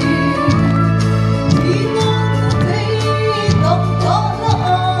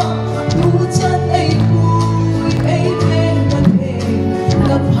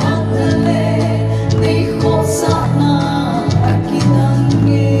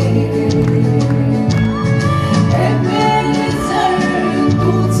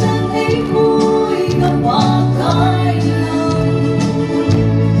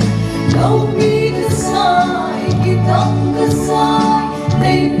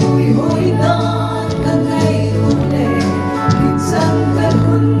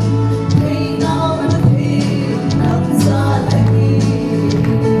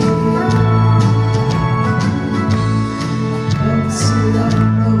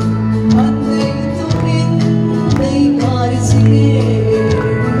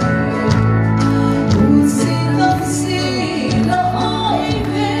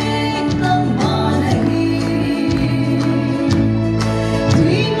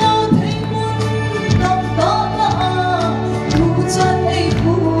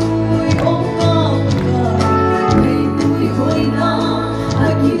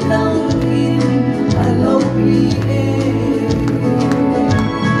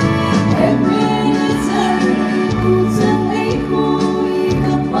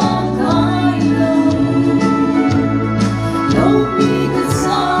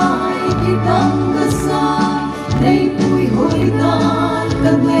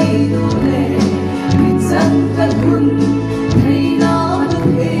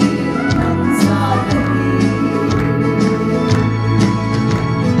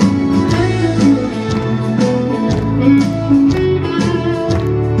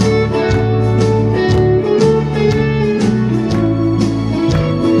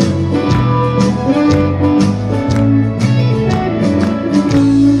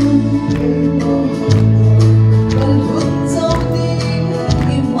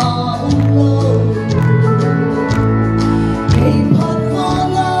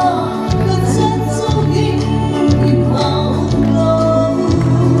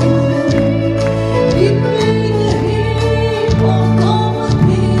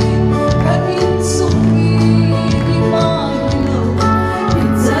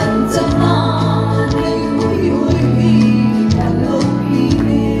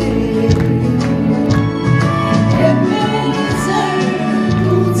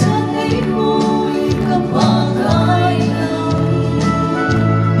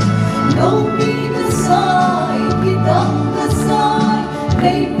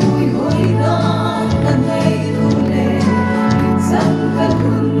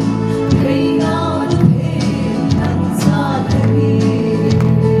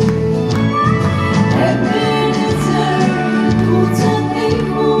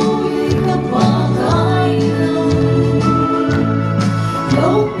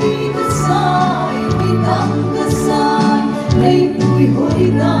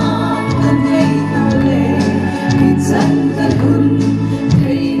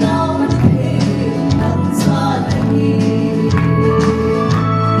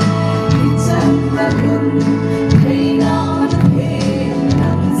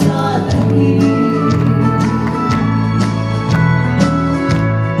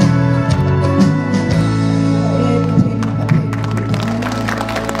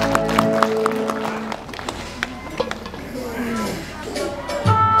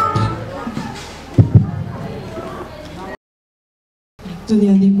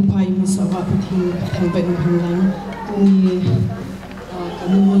dunia ni kupai misawa putih sampai menghalang tuni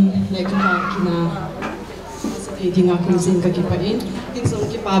kami lekapa kina sedih di ngakun sin kakipain tingsong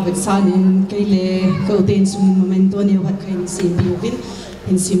kipa betsanin kaile kauten sumin momento ni wat kain sin biubin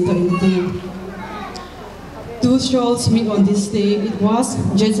in sim to in two strolls meet on this day. It was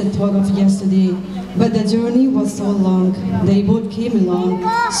just a thought of yesterday, but the journey was so long. They both came along,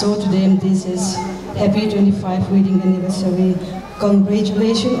 so to them this is happy 25 wedding anniversary.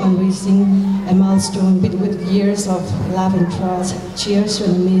 Congratulations on reaching a milestone with years of love and trust. Cheers to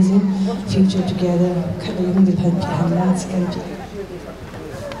an amazing future together.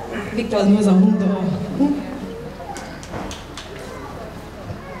 Victor, nous avons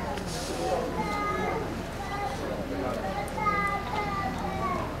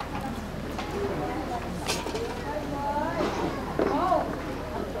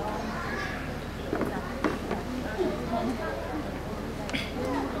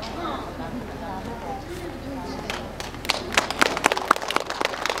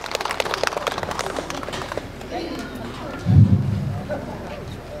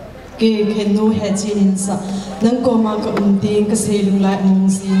ke kenu hecin sa nang koma ka umting ka selung lai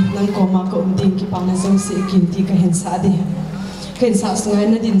mongsi nang koma ka umting ki pang zo se kinti ka hen sa de ken sa sungai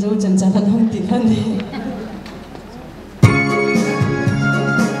na din zo chan chan han hong tin han de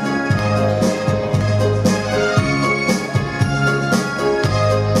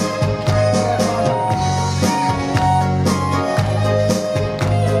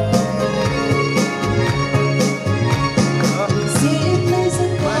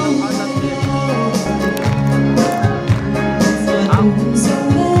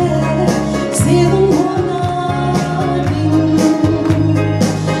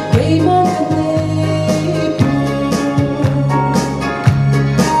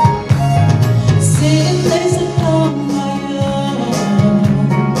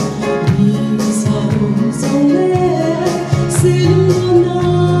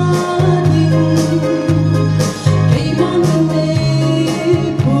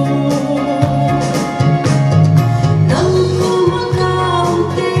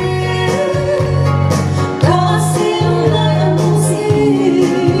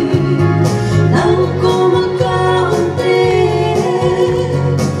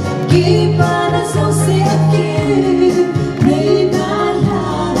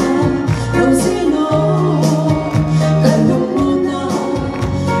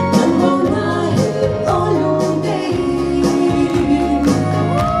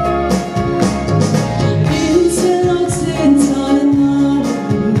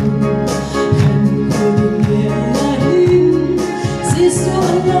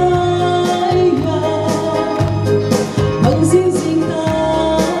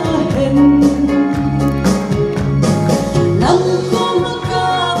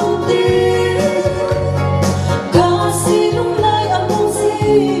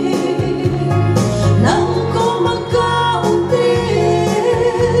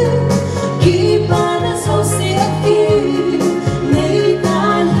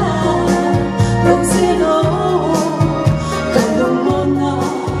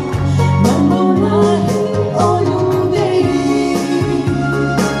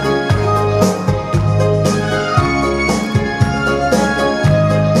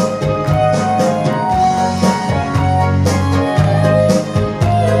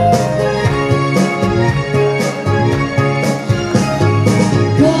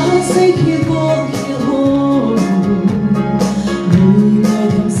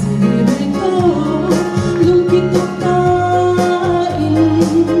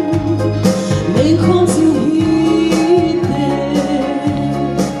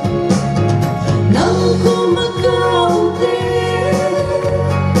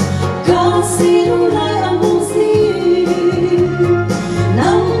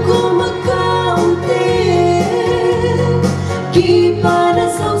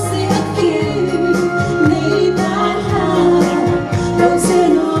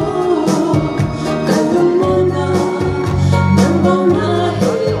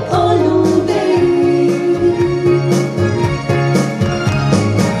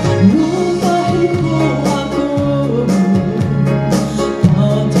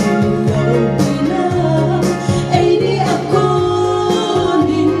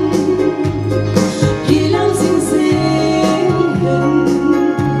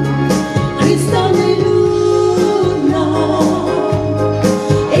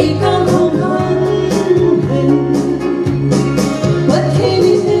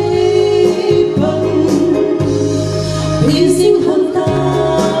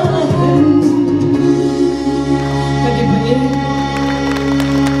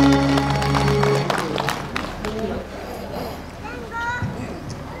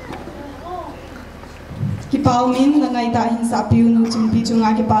ta hin sa piu nu chung pi chunga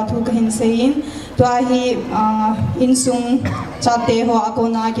ki pa thu ka hin sein to hi insung chate ho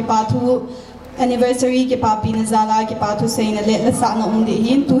akona ki pa thu anniversary ki pa pi na zala ki pa thu sein le la sa na um de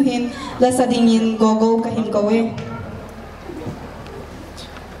hin tu hin la sa ding in go go ka hin ko we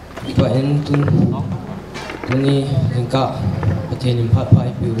ipa en tu ni engka pathen im phat pai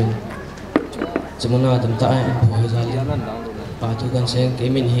piu ren chemuna dam ta ai ho zali pa tu kan seng ke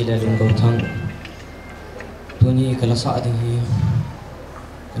min hi la ring go thang tu ni kala sa ding hi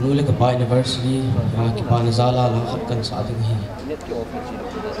kanu le ka pa anniversary ya ki pa na zala la khat kan sa ding hi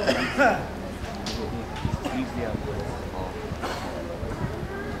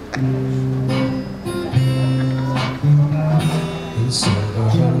in silver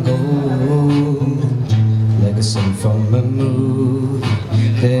and gold like a scene from a movie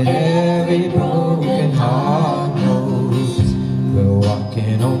that every broken heart knows. We're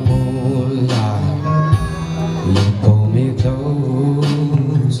walking on moonlight. You pull me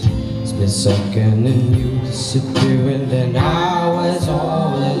close. Split second and you disappear, and then I was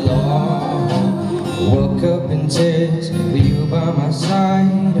all alone. Woke up in tears with you by my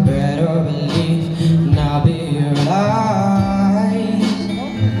side. A better belief, and I'll be your life.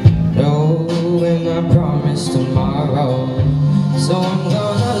 And I promise tomorrow. So I'm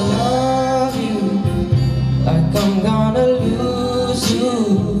gonna love you like I'm gonna lose you.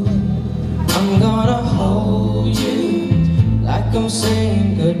 I'm gonna hold you like I'm saying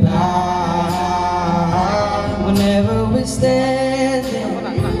goodbye. Whenever we're standing,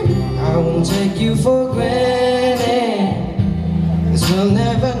 I won't take you for granted, 'cause we'll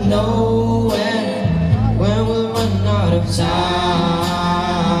never know when we'll run out of time.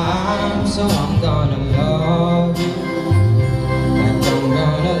 So I'm gonna love you like I'm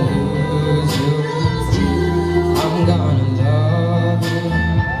gonna lose you. I'm gonna love you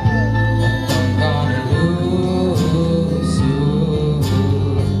like I'm gonna lose you.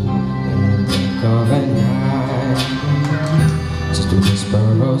 In the blink of an eye, just a whisper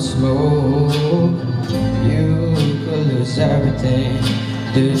of smoke, you could lose everything.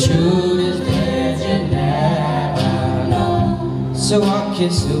 The truth is that you never know. So I'll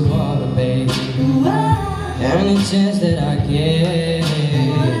kiss the water, baby, any chance that I get.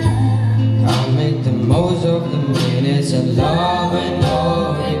 I'll make the most of the minutes of love and no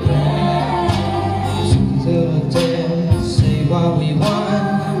regrets. Till the day, say what we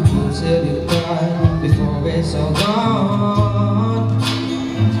want, till you cry before it's all gone.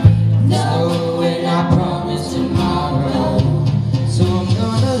 Knowing I promise tomorrow. So I'm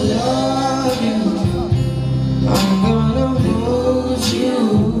gonna love you, I'm gonna lose you,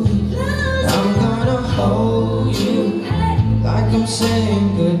 I'm gonna hold you like I'm saying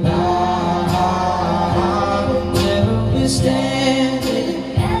goodbye. Whenever we're standing,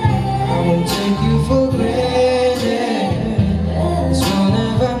 I won't take you for granted, 'cause we'll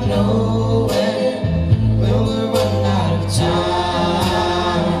never know when we'll run out of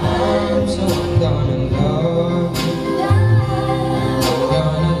time. So I'm gonna love you, I'm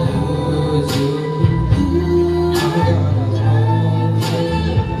gonna lose you, I'm gonna hold you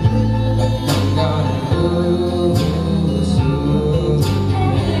like I'm gonna lose you.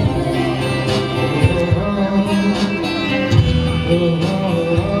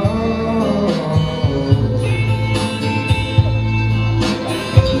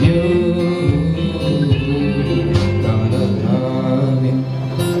 You gonna love me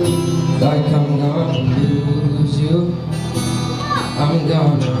like I'm gonna lose you. I'm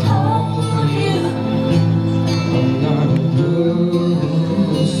gonna hold you, I'm gonna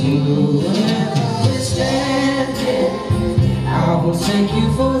lose you. Whenever we're standing, I won't take you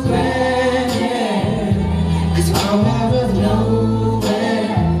for granted, 'cause I'll never know when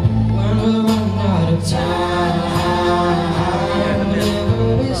we'll run out of time. Whenever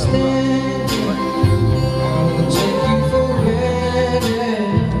we're standing, I won't take you for granted.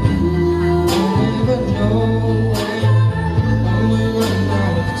 I'll never know when we'll run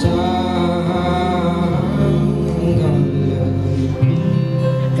out of time. I'm gonna love you.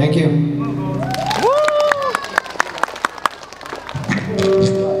 Thank you.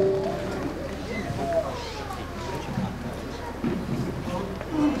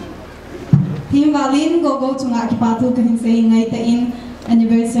 Team Valin go go chunga ki pa thu ka hin sei ngai ta in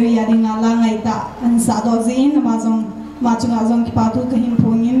anniversary ya ding ala ngai ta an sa do zin ma chunga zong ki pa thu ka hin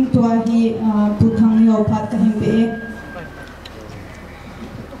phongin to hi pu thang yo phat ka hin be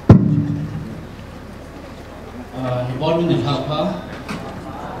ball min halpa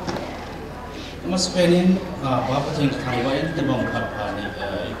mas penin ba pathing thaiwa in the bong phat phani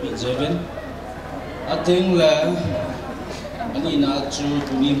ep7 ating la ani na chu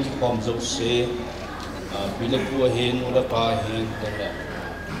tuning ki pom zo se Bila puahin, ula pahin, dan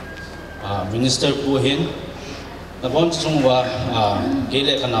minister puahin. Nabon sungwa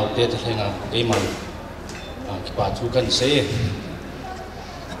kele kanau te thenga eman kipatu kan se.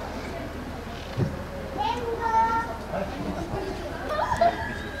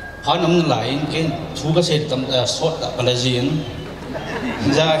 Hanam lain ken thuga se tam sot kalajin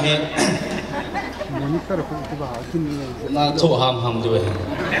jahe na tho ham duwe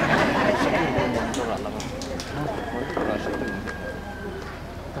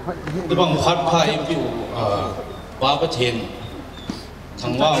Ibang phat phai piu ba ba then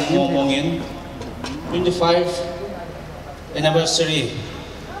thangwa mongin 25 anniversary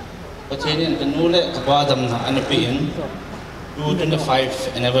pathenin kanule kabadam na anapin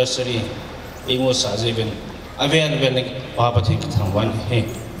 25 anniversary ingo sa jiven aven vel ba ba thik thangwan he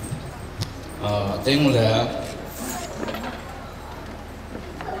teng la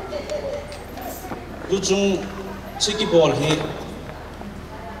tu chung chiki bol he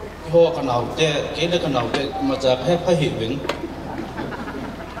ho kanau te kele kanau te maja phe pha hi wing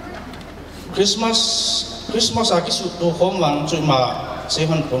Christmas aki su to hom wang chu ma se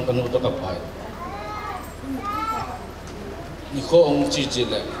han pon kanu to ka pai ni ko ong chi chi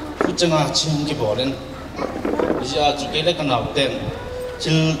le ku changa ching ki bolen ja chu kele kanau ten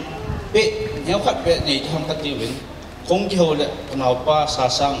chil pe nyau khat pe ni tham ka ti wing kong ki ho le kanau pa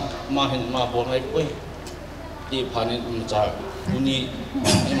sa sang ma hin ma bon hai pui ti phanin cha uni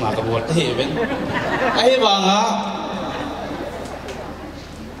ma ka bot he ben ai ba nga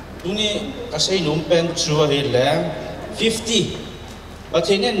uni ka sei num pen chu he le 50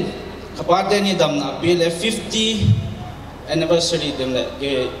 pathenen khapa te ni dam na pe le 50 anniversary dem le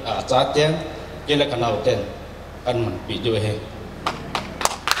ke cha ten ke le kanau ten kan man pi jo he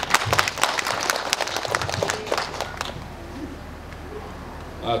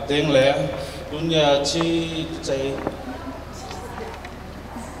teng le dunia chi chai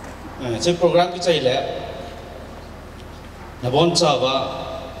chai program ki chai le na bon cha ba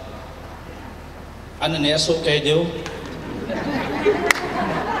an ne so kai deu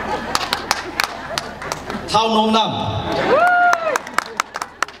thao nom nam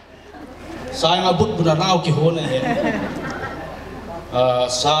sai ma but buna nau ki ho ne he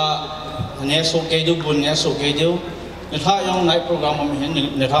sa ne so kai deu bun ne so kai deu ne tha yong nai program am hen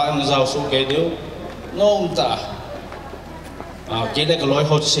ne tha ang zao so kai deu nom ta kể cái lối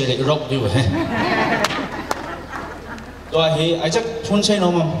hot xe để rock đi vậy, rồi thì ai chắc thôn xe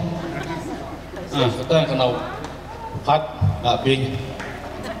nó mà, cái nào phát pin,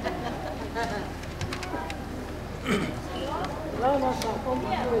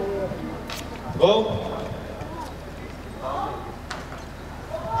 go,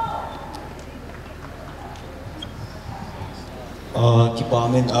 kita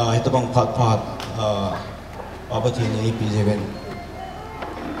amin itu bang phát apa sih ini PJ7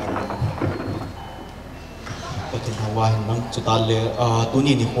 patin hawain bang sutale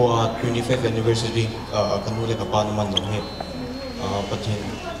tuni ni ko 25th anniversary kanule ka pa naman dong he patin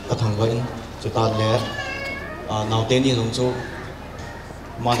kathangwain sutale naute ni dong chu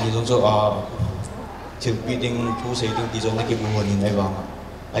man ni dong chu chil bidding thu sei ding ti jong na ki bu ni nai bang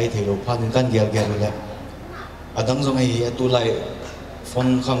ai thelo phan kan gel gel le adang jong ai tu lai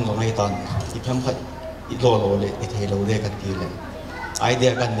phone khang jong ai tan iphem khat lo le ithelo le kan ti le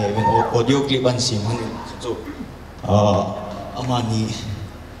idea kan ne ben audio clip an sim han chu amani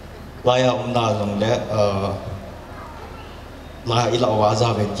laya umna long le la ila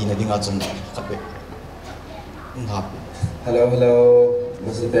awaza ve ti na dinga chun kape hap hello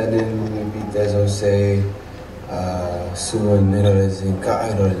Mr. Benin Peter Jose suon energy ka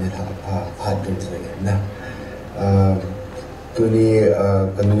iro ni pa dun na tuni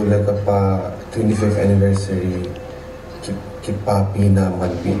kanule ka pa 25th anniversary kipa pina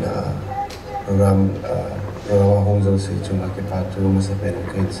man pina program hong zo se chuma kipa tu masa pen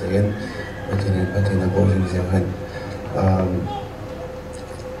kai sen patina bo hin se han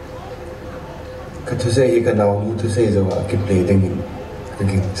ka tu se I ka naw mu tu se zo ki play ding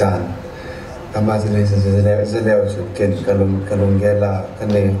king chan ama se le chu ken kalong gela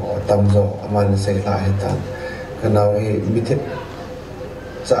kanai ho tam zo aman se la hetan ka naw he mithe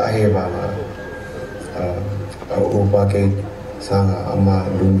sa he ba upa ke sanga ama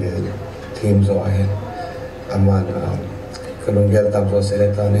lunggel team zo ahe ama kalunggel tam zo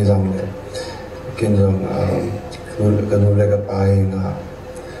seleta ni zong le kin zong kanule ka pai nga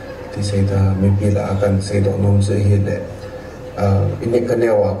ti sei da mi pila akan sei do nom se hi le ini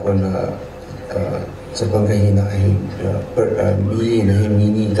kanewa ko na sabang ka hina hi mi na hi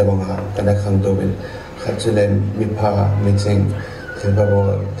mini ta mga kana khang do ben khatsulen mi pha mi cheng theba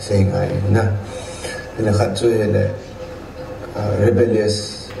bo sei ngai na Ini khat tu hele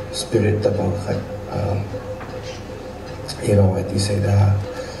rebellious spirit tapang khat iraw ay tisay dah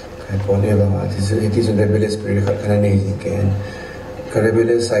kaya po niya bang it is a rebellious spirit khat kana naising kayan ka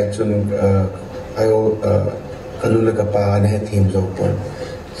rebellious side chun ayo kanula ka pa na team zo po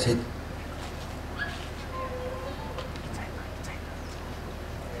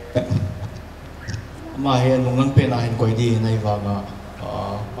mahian nung penahin ko di na ibang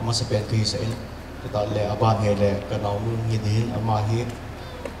amasapian ko sa il kita le aban hele kanaw nung ngidin amahi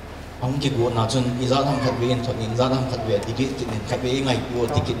ang kigo na chun izat ham khatbe in thon izat ham khatbe tikit tin khatbe ngai pu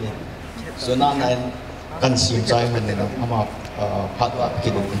tikit ni so na na kan sim chai man ne ama phatwa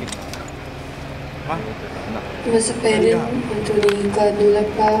kidu masapian antuni kanula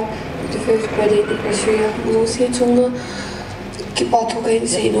pa the first birthday anniversary no se chunga kipa thokai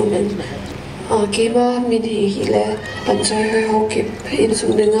se no men Kima mini hile Ngamkhohao Haokip in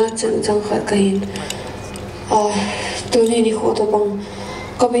sungdenga chang khat kahin tuni ni kho to bang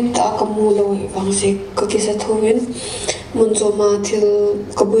kabin ta kamulo bang se kakisa thowin munzo ma thil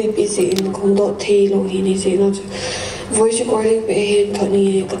kabui pi se in khongdo thei lo hi ni se no voice recording pe hen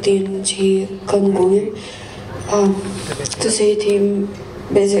thoni katin chi kan goin to say team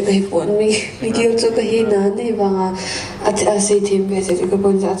basic kai pon mi video chu ka hi na ne banga a say team basic ka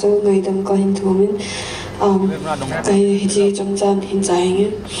pon ja chu ngai dam ka hin thumin kai hi chi changchan hin chai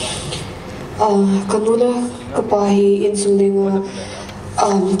nge kanula ka pa hi in sunglinga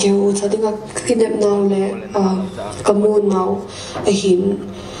ke u chadinga kinep naw le kamun naw a hin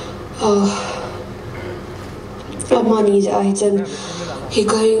amani ja ai chen hi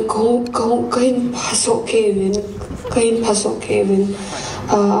kai kai phasok kevin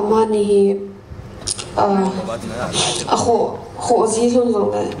amani hi ho ji lon lo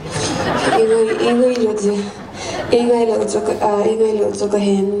le ingai lo zo ka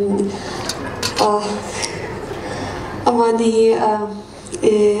hen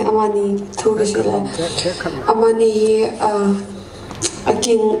amani thu ke sila amani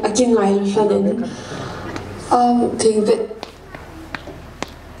aking ngai lanen thing bit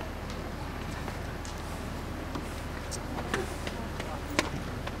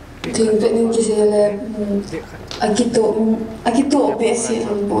thing bit ning ki sila agito besi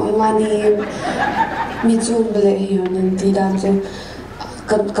ambo amani mi chum bele hiyo nan ti dam so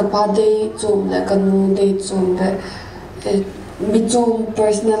kapade chum le kanu de chum be mi chum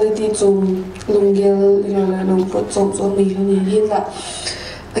personality chum lungel ila nang pot chum mi ni hila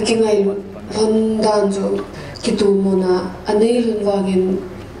akingai hon dan jo kitu mona anei hun wagin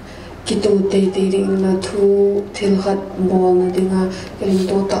kitu te ring na thu thil khat bol na dinga ring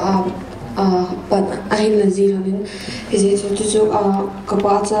to ta pan ain la ji hanin hiji chu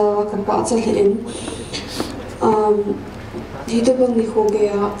kapa cha hin hi to bang ni ho ge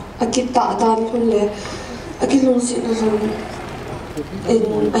ya akita dan hun le akilong si na son in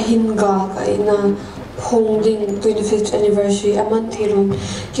ahin ga ka ina hongding 25th anniversary aman thilon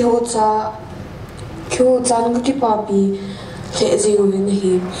ki ho chan ki papi le ji go ni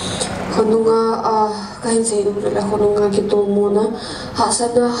hi khonunga kain sei dum la khonunga ki to mona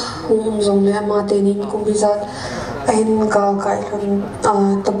hasana hum zong le ma te nin kumbizat ahin ga ka ilon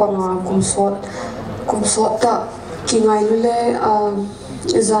tapanga kumsot ta kingai le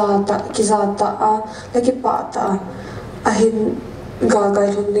za ta la ki pa ta ahin ga ga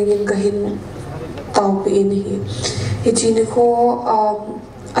ilon dingin kahin tau pe ni hi chini ko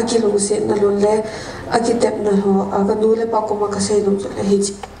akilong se na lon le akitep na ho aganu le pa ko makasay dum le hi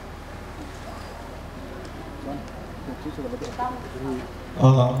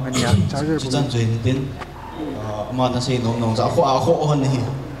chuchan join tin ama na sei nong za kho hon hi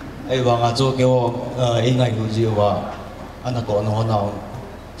ai wa nga cho ke o ai ngai lu ji wa ana to no na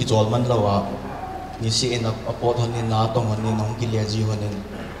ki chol man lo wa ni si en a pot hon ni na tong hon ni nong ki le ji hon ni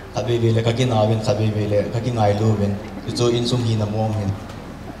khabe be le ka ki na ben khabe be le ka ki ngai lu ben cho in sum hi na mom hin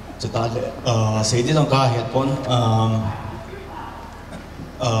chuta le sei ti dong ka het pon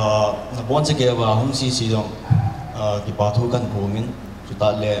na bon se ke wa hong si dong ki pa thu kan bumin chuta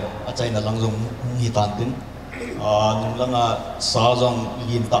le a chai na lang jong hi tan tin nung lang sa jong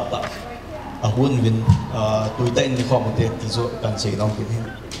lin ta a hun win tuita in ni kho mo te ti zo kan sei nong kin hin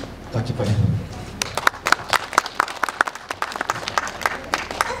ta ki pa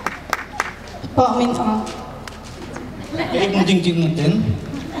pa min ek mo ding tin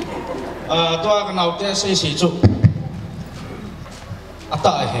to ka nau te sei sei chu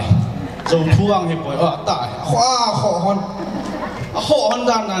ata he zo thuang he poi ata he ho hon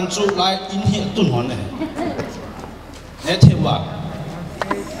dan nan chu lai in hi tun hon ne the wa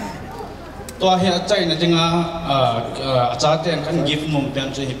to he chai na jinga cha ten kan gift mom pen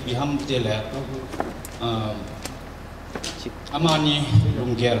chu hi pi ham te le amani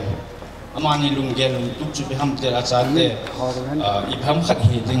lunggel tuk chu bi ham te acha te ipham khat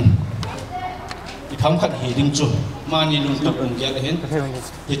hi ding chu mani lung tuk lunggel hen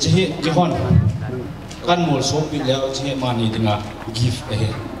hi che ki hon kan mol so pi leo che mani dinga gift he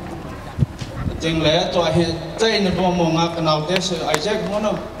teng le to he chai na bo mo nga kanau te se Isaac mo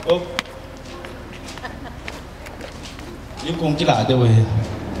no you kong ki la de we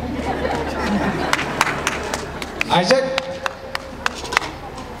Isaac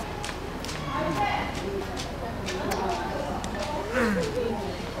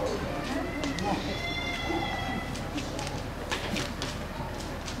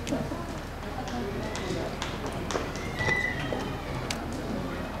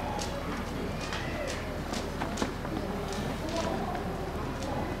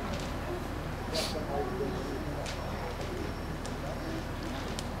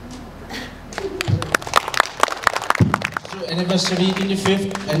anniversary 25th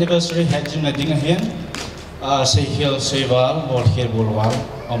anniversary hajjing na ding hen say hill say wal bol hill bol wal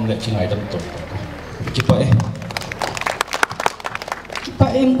om le king item to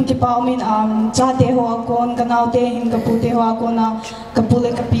kipa umin cha te ho kon kanau te hin kapu te ho kon na kapule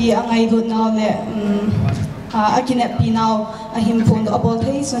kapi angai lut na le akine pinau ahim phun do abol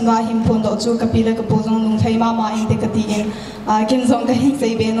thei sunwa him phun do chu kapile kapu jong lung thei mama in te kati in kin jong ka hin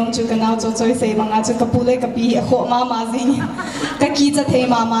sei be nom chu kanau cho choi sei manga chu kapule kapi kho mama jing ka ki cha thei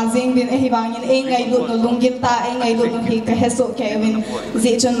mama jing bin hi bangin e ngai lut no lungil ta e ngai lut no hi ka heso kevin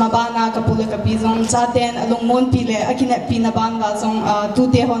zi chon ma ba na kapule kapi jong cha ten alung mon pi le akine pina ban wa jong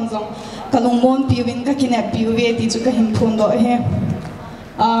tu te hon jong kalung mon pi win ka kine pi we ti chu ka him phun do he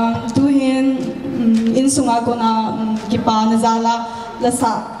tu hin in sunga ko na kipa na zala la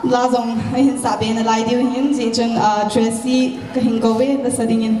sa la zong hin sa be na lai diu hin ji chun Tracy ka hin go we la sa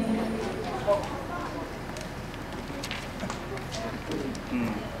dingin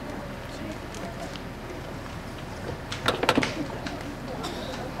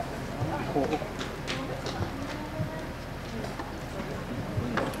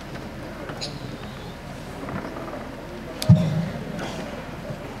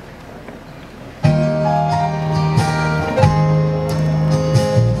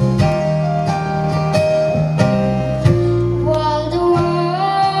While the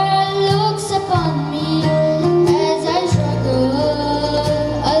world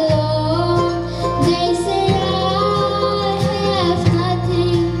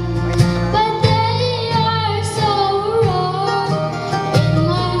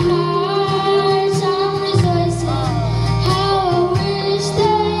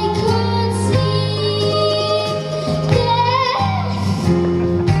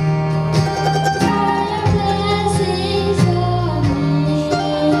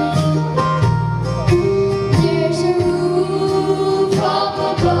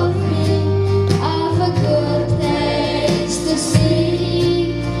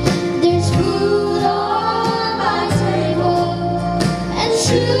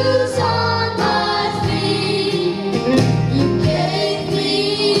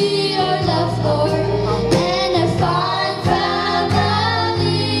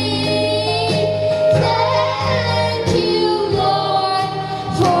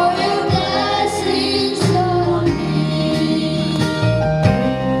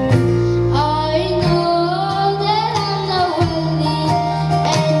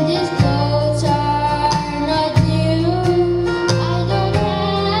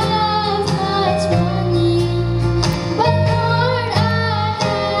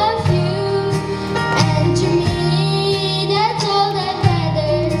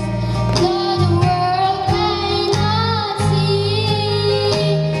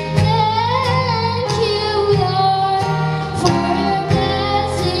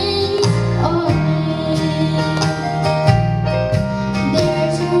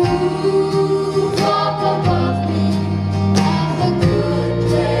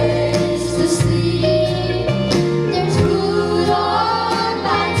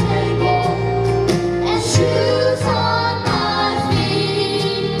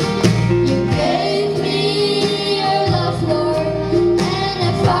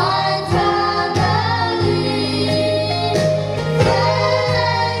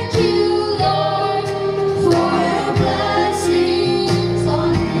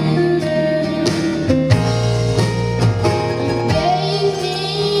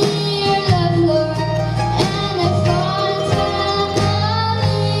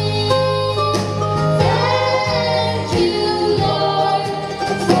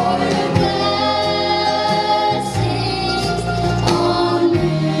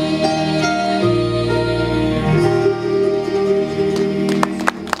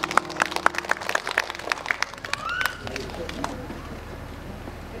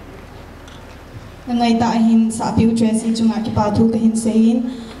ngay ta hin sa piu Tracy chunga ki pa thu ka hin sein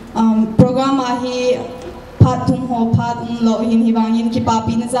program a hi phat thum ho phat lo hin hi wangin ki pa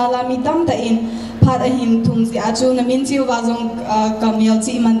pin zala mi tam ta in phat a hin thum si a chu na min chiu wa zong kamel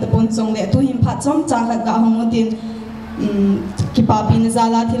chi man ta pon song le tu hin phat chom cha khat ga hong tin ki pa pin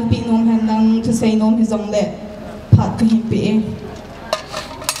zala thil pi nom han nang thu sei nom hi zong le phat ka hin pi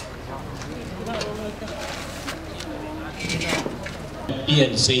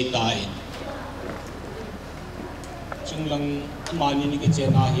pian sei tai chung lang mani ni ke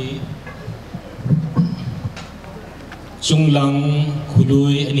chena hi chung lang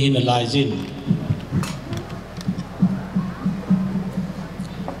khului ani na lai jin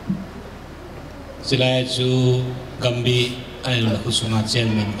silai chu gambi ai la khusuma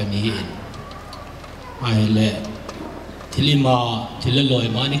chairman kani ai le thilima thilaloi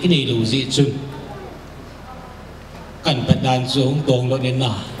ma ni kini lo ji chun kan padan chu hong tong lo nen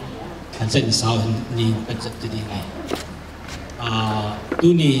na han chen sao ni kan chat ti ngai tu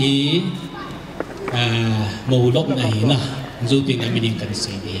ni mo lop na hi na zu ting ami ding kan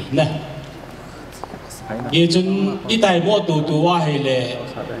sei ni na ye chun i tai mo tu wa he le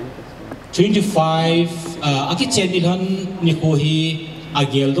 25 aki chen ni han ni ko hi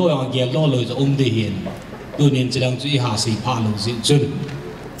agel do lo zo de hin tu nin chilang chu i ha sei pha lo ji chun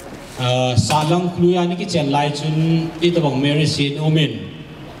salang kluya ni ki chen lai chun i tabang Mary Sin Omen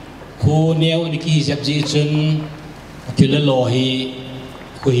khu neo ni ki jap ji chun til lo hi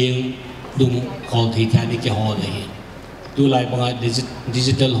khu hing dung khol thi tha ni ki ho le tu lai banga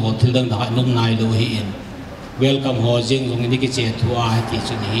digital ho thil dang da nom nai lo hi in welcome ho jing long ni ki che thua ti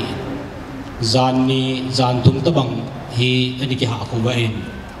chun hi zan tum tabang hi ani ki ha khu ba in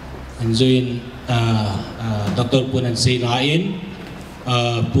anjuin Dr. Punan sei na in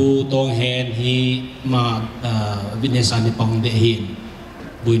pu tong hen hi ma business ani pang de hin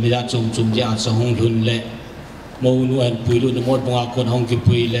bui ni da chum ja sa hong lun le mo nu an pui lu no mod bonga kon hong ki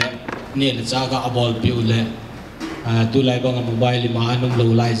pui le ne le cha ga abol piu le tu lai bang mobile ma anum lo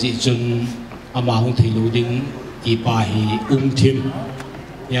lai ji chun ama hong thei lu ding ki pa hi thim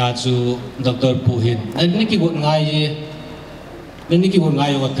ya chu Dr. Pu hin an ni ki got ngai ji ni ki got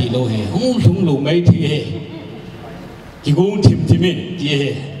ngai wa ti lo he hong lung lo mai thi he ki gong thimin ti he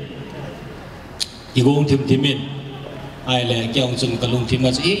ki gong thimin ai le kyang chung kalung thim ma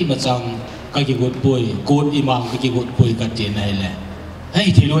chi ma chang ka ki got poi kot imam ki got poi ka tin ai le ai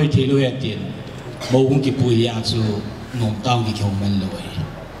thi lo tin mo gong ki pui ya chu nom tang ki khom man loi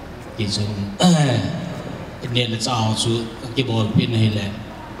ki chung ne le chao chu ki bol pin ai le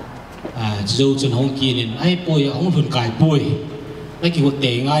zo chun hong ki nin ai poi hong thun kai poi ai ki got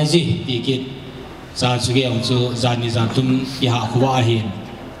te ngai ji ti ki sa chu ge chu zani za tum ki ha khwa hin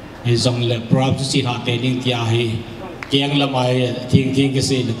e zong le prab chu si ha te ning kya hi keng la mai thing ke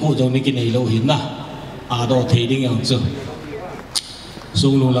se le ku jong ni ki nei lo hin na a do thei ding yang chu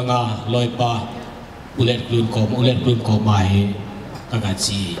sung lu la nga loi pa ulet klun ko mai ka ga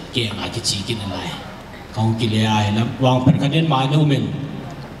chi ke nga ki chi ki na lai kong ki le ai la wang per ka den ma no men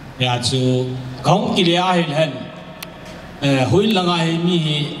ya chu kong ki le ai hen hui la nga hi mi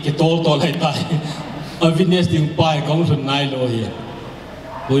ki tol hai tai a witness ding pai kong thun nai lo hi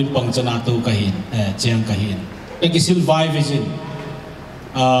hui pang chana tu ka hin chang ka hin ki silvai vision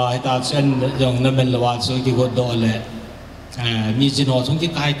ta chen jong na men lawa so ki go do le mi jin ho chung ki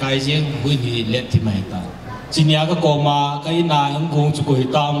kai jeng hui ni le thi mai ta chinya ka ko ma kai na ang gong chu ko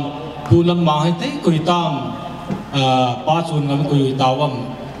hitam pu lam ma hai te ko hitam pa chun ngam ko tawam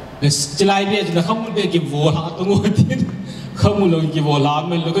chilai be na kham be ki vo ha tu ngo tin kham lo ki vo la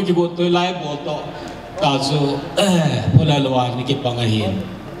men lo ki go to lai bo to ta chu pola lawa ni ki pang hin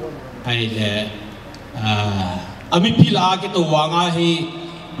ai le ami pila ki to wanga hi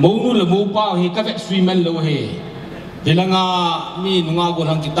mo nu le mo pa hi ka ve swimen lo he dilanga mi nunga go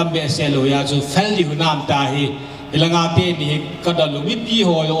hang ki tambe se lo ya chu fel di hunam ta hi dilanga te ni ka da lu mi pi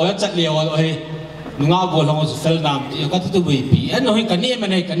ho lo ya chat le ho he nunga go hang chu fel nam ti ka tu bi pi an ho ka ni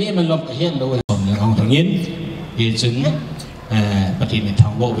man lom ka hen lo som le hang thangin hi chun pati ni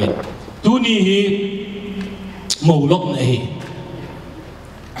thang bo wen tu ni hi mo lop na hi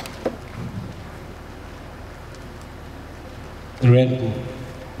ren pu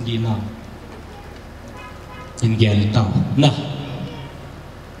di na in gel tau na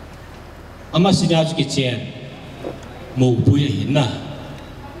ama sinaj ki chen mo pu hi na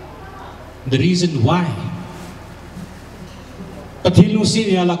the reason why pathilu si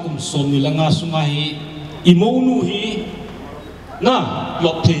ya la kum som ni langa sunga hi imonu hi na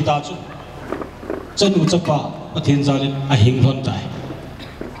lop thei ta chu chanu chapa pathin zalin a hing hon tai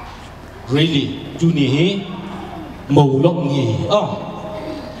really chu ni hi mo lop ni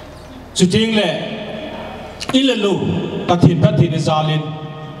chu ting le ilalu pathin zalin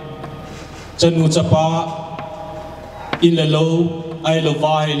chanu chapa ilalu ai lo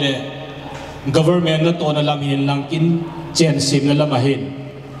vai le government na to na lam hin langkin chen sim na lam hin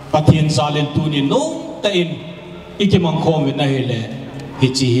pathin zalin tu ni no ta in ikimang khom na hele hi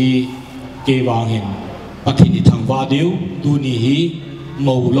chi hi ke wang hin pathin i thang wa deu tu ni hi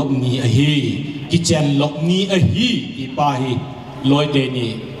mau lok ni a hi ki chen lok ni a hi i pa hi loi te ni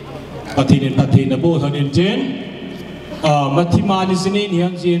pathin na bo thanin chen mathima ni sini ni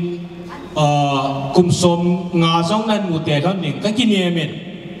han jin kum som nga jong nan mu te than ning ka ki ne men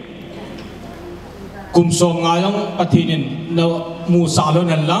kum som nga jong pathin no mu sa lo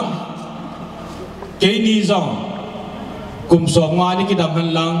nan lang ke ni jong kum som nga ni ki dam han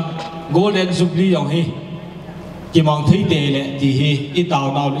lang golden jubilee yong hi ki mang thei te le ti hi i taw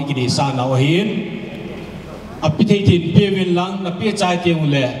naw li ki di sa naw hin a pi thei tin pe win lang na pe chai te mu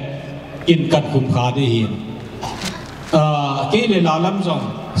le in kat kum kha de hin ke le la lam jong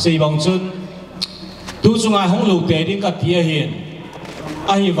sei bang chun tu chungai hong lu te ding ka ti a hin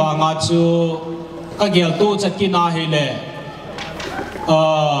a hi wa nga chu ka gel tu chat ki na hi le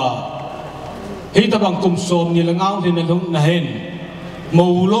hi ta bang kum som ni la ngau din na lung na hin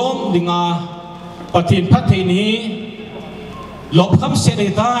màu lom dinga pathin pathin hi lop kham se de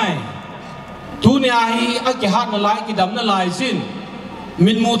tai tu ne hi a ki hat na lai ki dam na lai sin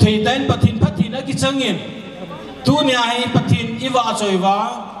min mu thei tain pathin a ki changin tu ne hi pathin i wa choi wa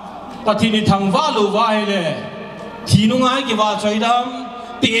pathin i thang wa lu wa hi le thi nu ngai ki wa choi dam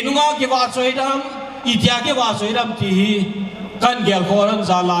ti nu nga ki wa choi dam i tia ki wa choi dam ti hi kan gel ko ran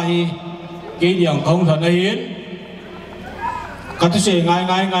za la hi ke diang khong than hin cái thứ gì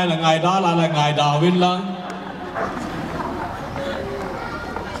ngay là ngày đó là ngày đào viên lang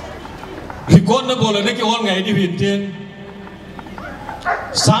thì con nó gọi là cái con ngày đi biển tiền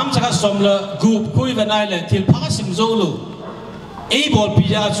sám chắc sớm là group khui về này là thiên phá sim dâu luôn ấy bỏ bây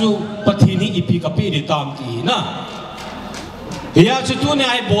giờ chú bắt thì ní ipi cà phê để tam kỳ na bây giờ chú tu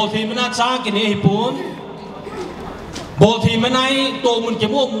này bỏ thì mình ăn cha cái này bốn bỏ thì mình này tổ mình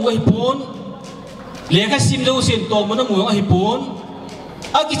kiếm mua mua bốn lẽ cái sim dâu xin tổ mình nó mua ở bốn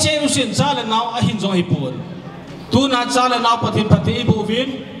à cái chế xin cha là nào à hình dung ở bốn tu na cha là nào pathin ibu vin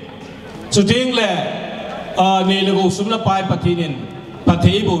chú tiếng lẽ này là gồm sum là pai pathin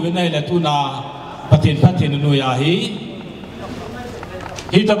ibu vin này là tu na pathin nuôi à hi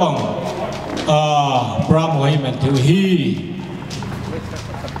ta bang pram hoi men tu hi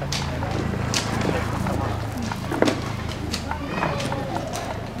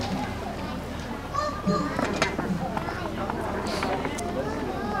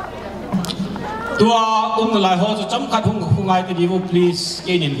tua lại ho cho chấm khát hung ai thì đi vô please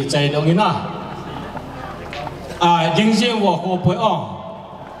cái nhìn cái chạy đâu nghe na riêng riêng của hồ bơi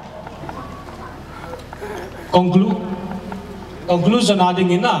conclusion là đi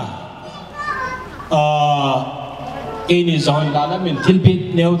nghe na cái này rồi là mình thiết bị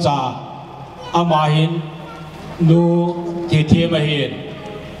nêu ra amahin nu thế mà hiện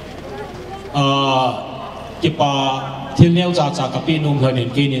cái bà thiết nêu ra cái pin nung hơn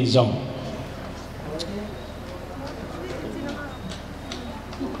cái này rồi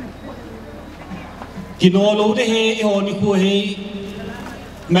kino lo de he ho ni khu he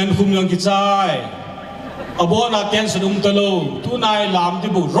men khum yang ki chai abo na ten sudum talo tu nai lam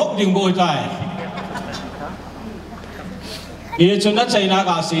ti bu rok ding boy tai e chona chaina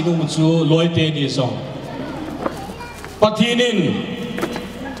ka se nu mu chu loi te ni so pathinin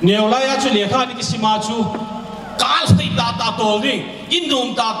neu lai a chu le kha ni ki sima chu kal sai ta tol ni in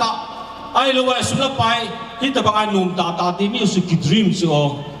num ta ai lo wa su la pai hi ta bang num ta ti mi su ki dream chu o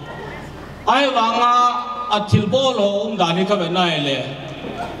ai wanga athil bolo dani ka benai le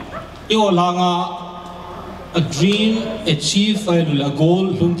io langa a dream achieve a goal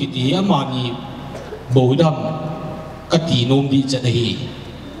lung ki ti amani bodam ka ti nom di cha hi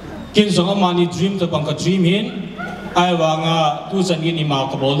kin song amani dream to bang ka dream hin ai wanga tu san ni ma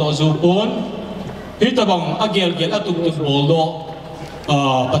ka bolo zo pon hi ta bang agel atuk tu bolo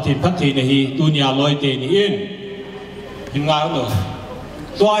pathin hi dunia loi te ni in hinga no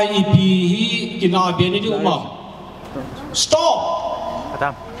toai ipi hi kina be ni uma stop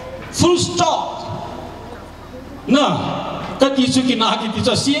full stop na kati su kina ki ti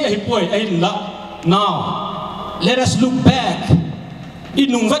sa si hi poi ai la now let us look back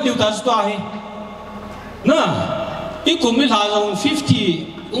inung va diu ta sta hi na i kum mi la jong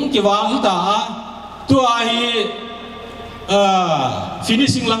 50 ki wa ta tua hi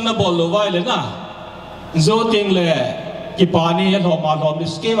finishing lang na ball lo vai le na zo ting le ki pani lom ni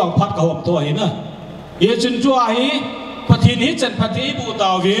ske wang phat ka hom to hi na ye chun chua hi pathin hi chan phathi bu ta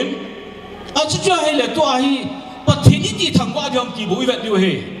win อาจุดจะให้เลยตัวฮีประเทศนี้ที่ทางว่าจะกี่บุยแบบเดียวเฮ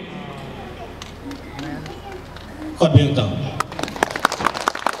ก็เบี่ยงต่อ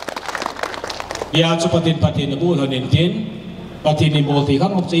ยาจุประเทศนบุหนินเทนประเทศนี้บอกที่ข้า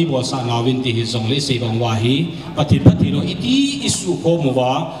มใจบัวสานวินที่ฮิซงเลสีบางวาฮีประเทศโนอิติอิสุโคมัว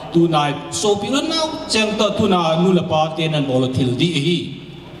ตัวนายโซปิรนาวเจงตัวตัวนายนุลปาเตนันบอลทิลดีฮี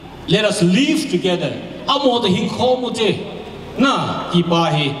Let us live together อาโมดหิงโคมุเจน่ากีบา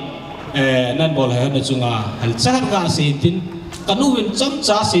ฮีนั่นบอลให้นั่นจุงอาฮัลซักกาเซนตินกันนู่นจำ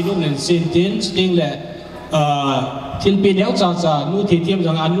จ้าเซนุนเซนตินสิ่งแหละทิลปีเดียวจ้านู่นที่เทียม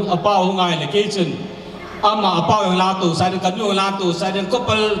จังอันนู่นอาป้าหงายเลยเกจินอามาอาป้าอย่างลาตูใส่กันนู่นลาตูใส่กันก็เ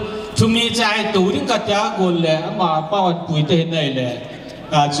ปิลทุ่มใจตูดิ้งกัดยากลเลยอามาอาป้าปุยเตนได้เลย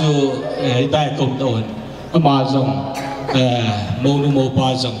อาจูได้กลมโตนอามาจงโมนุโมปา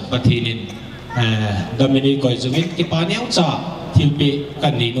จงปฏินินดำเนินการจงอินที่ปานเดียวจ้าทิลปีกั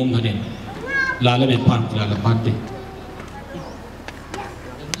นนี่นุ่มนั่นเองลาละเป็นพันลาละพันดิ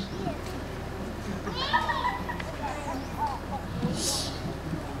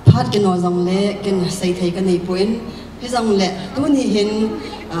พัดกันนอจังเล่กันใส่ไทยกันในปุ่นพี่จังเล่ตัวนี้เห็น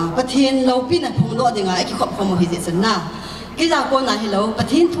ประเทศเราปีน่ะพงโลดยังไงไอ้ขอบความมุ่งหิจนะกี่จากคนน่ะเห็นเราประ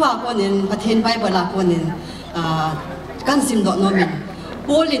เทศทั่วคนนึงประเทศใบเบลาคนนึงการซิมดอกนอมินโป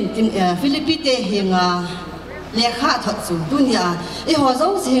แลนด์ฟิลิปปินส์เฮงเลขาทัดสูตัวนี้ไอ้หัวเจ้า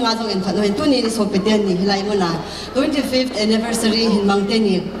เสียงอาจจะเห็นทัดตัวนี้สอบเป็นเดือนนี้ไล่มันนะ 25th anniversary เห็นบางเดือน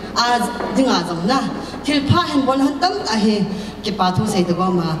นี้ดึงอาจังนะที่พาเห็นบอลหันตั้งเฮเก็บปาทุใส่ตัว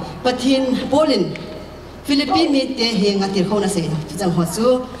มาประเทศโปแลนด์ฟิลิปปินส์มีเตะเฮงอาทิตย์เขาน่ะเสียจังหัวสู้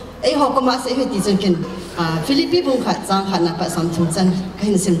ไอ้หัวก็มาเสียที่จังกันฟิลิปปินส์บุ้งขัดจังขัดนักปัสสาวะทุนจันก็เ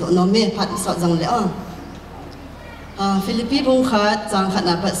ห็นสิ่งตัวน้องเมย์พัดสอดจังเลยฟิลิปปินส์บุ้งขัดจังขัด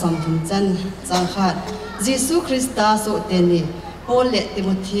นักปัสสาวะทุนจันจังขัดเยซูคริสต์สุเตนีโปเลติโม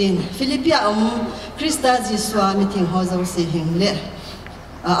ธีนฟิลิปปินส์คริสต์เยซูมีทิ้งหัวเจ้าเสียงเล่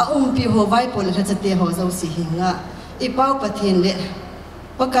ปีหัวไว้โปเลทัศเตหัวเจ้าเสียงอีเป้าประเทศเล่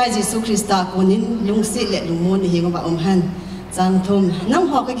ปกายเยซูคริสต์คนนี้ลุงสิเล่ลุงมูนเฮงว่าหันจังทุมน้ำ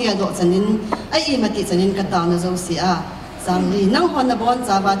หัวก็เกี่ยวดอกจันนินไอ้มาติจันนินกระตาวนะเจ้าเสียจังลีน้ำหัวนบอนจ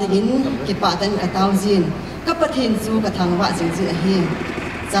าบาดินกิปาตันกระตาวจินก็ประเทศซูกระทางว่าจริงๆเฮง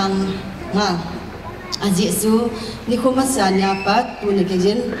จังอาเยซูนิโคมัสยาญาปัดตัวนี้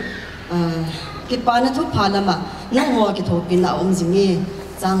กินกิปานะทุกพาลามะน้ำหัวกิโทปินอาจริง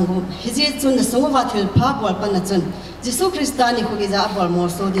ๆจังกุฮิจิจุนสงวัตถิลภาพวลปันจุนเยซูคริสต์นี่คุกิจาบอลมอ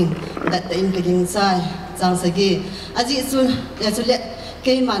ร์โซดิงดัดอินกิงไซจังสกีอาจิจุนยาจุเลเก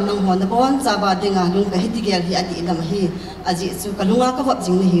ยมันน้ำหัวนบอนจาบาดิงาลุงไปฮิติเกลฮิอดีลำฮีอาจิจุกลุงอาก็วับ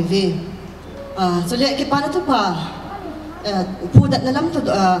จิงนี่ฮิเวจุเลกิปานะทุกพาพูดดัดนั่นลำตุ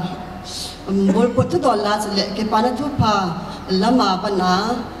บอลปุถุดอลลาจุเลกิปานะทุกพาละมาปนา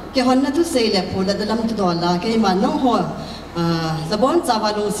เกฮอนนะทุเซเลพูดดัดลำตุดอลลาเกยมันน้ำหัวสบอนจาวา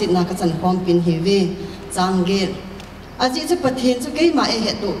ลุงสินากัจันพร้อมปินฮิเวจังเกลอาจิจุประเทศจุเกยมาเห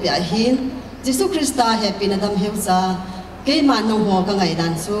ตุตัวเปียหินเยซูคริสต์เฮปินดัมเฮวซาเกยมาน้องหัวกังไงดั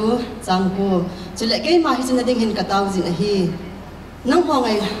นซูจังกูจุเลเกยมาฮิจินดิ่งเห็นกระตาวจินฮีน้องหัว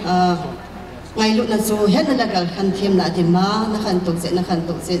ไงลุนันซูเห็นนั่นแหละกันคันเทียมนาดิมานักขันตกเสนักขัน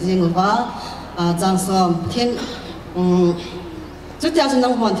ตกเสจิงว่าจังซอมเทียนจุดยาสน้อ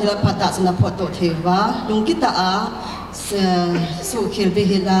งหัวที่เราพัฒนาสนับพอตเทวาลุงกิตาสู่คิลบิ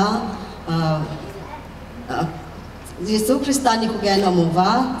ฮิลาเยซูคริสต์นี่คุกแกนอมุว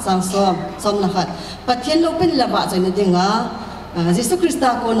าสังสมนะครับประเทศโลกเป็นระบาดใจนั่นเองเยซูคริส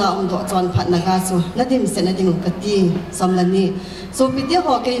ต์ก็น่าดจอนพัดนักสู้นั่นเองเสนั่นเองกติสมลันนี่สุพิเดีย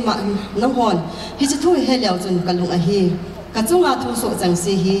หัวเกยมาน้ำหอนฮิจิทุยเฮลียวจนกันลุงอหีกระจุงอาทุสุจัง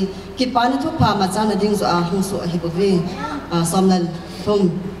สีฮีกิปานะทุพามาจานั่นเองสุอาหุสุอหิบวีสมลันทุ่ม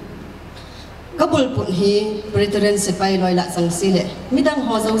ก็บุลปุ่นฮีบริเตเรนสิไปลอยละสังสีเล่มิดัง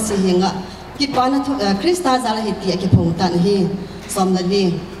หัวเจ้าสีหิงกิปานะทุคริสต์จาลหิตีกิพงตันฮีสมลันนี่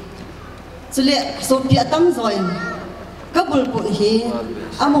สุเล่สุพิอตัมจอยก็บุลปุ่นฮี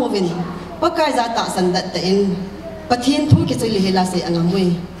อโมวินปกายจาตาสันดัตเตอินปะทินทุกิจุลิเฮลาเสอังมวย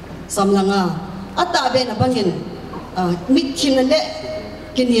สมลังอัตตาเบนบังเงินมิดทิมนั่นแหละ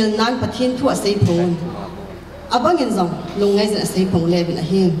กินเนียนนั้นปะทินทั่วเสพงบังเงินจงลงไงจะเสพงเลวิน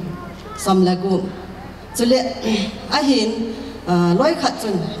หิมสมละกูจุเลหินร้อยขัดจ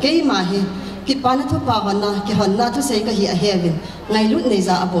นเกยมาฮีกิปานะทุปาวันนะกิหันนาทุเสกฮีเฮวินไงลุดในซ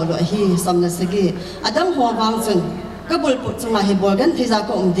าอโบโลฮีสมละสกีดังหัววางจนก็บุลปุจงมาฮีบอลกันที่จะ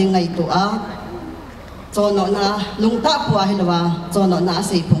ก็ดิ่งไงตัวจอนนาลุงตาปัวฮิลวาจอนนาเ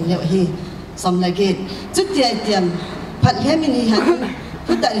สพงเลวฮีสมละกีจุดเตียมพัดเฮมินีฮัน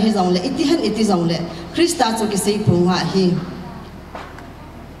พุทธะฮิจงเลอิติฮันอิติจงเลคริสต์จุกิเสพงะฮี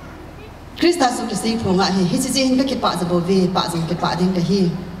Krista su ki sei thonga hi hi chi hin ka ki pa za bo ve pa jong ki pa ding ka hi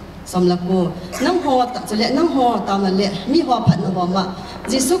som la ko nang ho ta chule nang ho ta ma le mi ho phat na bo ma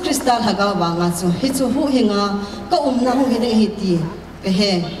Jesu Krista ha ga wa nga chu hi chu hu hinga ka na hu hi ding hi ti ka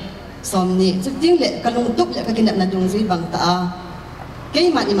he som ni chu ting le ka lung tup le ka kin na dung zui bang ta ke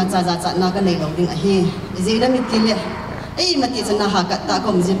ma ni ma cha na ka nei lo ding a hi ji na mi ti le ei ma ti chana ha ka ta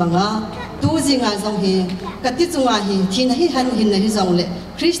kom ji banga tu ji nga zong hi ka ti chunga hi thin hi han hin na hi zong le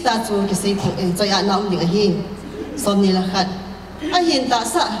Krista chu ki sei thu en choi a na um ding a hi som ni la khat a hin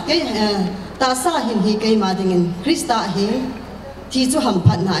ta sa hin hi ke ma ding in Krista hi thi chu ham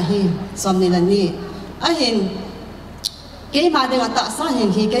phat na hi som ni la ni a hin ke ma ding ta sa hin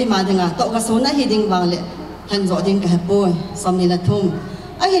hi ke ma ding to ka so na hi ding wang le han zo ding ka poi som ni la thum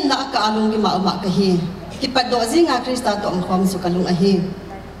a hin la ka alung gi ma ka hi ki pat do zinga Krista to ang khom su kalung a hi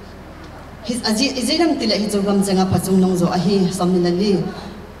his aji iziram tile hi chogam chenga phachung nong zo a hi som ni la li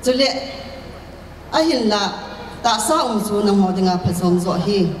chule a hin la ta sa chu nang ho dinga phachom zo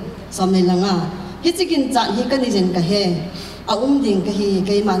hi som ni la nga hi chikin chan hi ka ni jen ka he a ding ka hi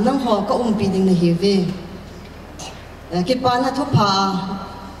ke ma nang ho ka pi ding na hi ve ki pa na thu pha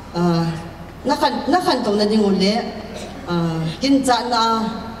na khan tong na ding le kin cha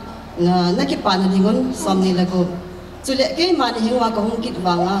na ki pa na dingon som ni la ko chule ke ma ni hingwa ka hung kit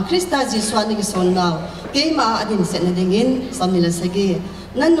wanga Krista Jesu ni ki son naw ke ma adin se na dingin som ni la sagi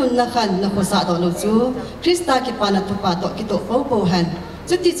nan nun na khan na ko sa do lo chu Krista ki pa na thu pa to ki to po han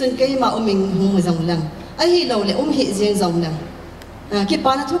chu ti chun ke ma uming hung jong lang a hi lo le hi jeng jong lang ki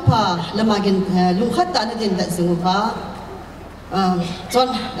pa na thu pa lama gen lung khat ta na din da zung ba chon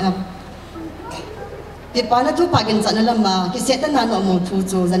ki pa na thu pa gen cha na lama ki se ta na no mo thu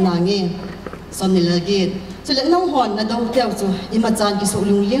chu jan na nge som ni la gi chu le nong hon na do teu chu ima chan ki so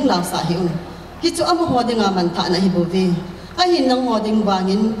lung liang la sa hi hi chu am ho dinga man tha na hi bo ve a hin nang ho ding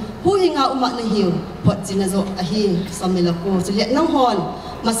wangin hu hinga uma na hiu phot china zo a hi som ni la ko chu le nang hon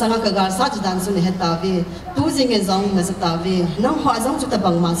masanga ka gar sa jidan su ne heta ve tu jing e zong na sa ta ve nang ho zong chu ta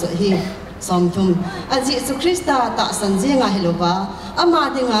bang ma so hi som thum a Jesu Krista ta san je nga helova ama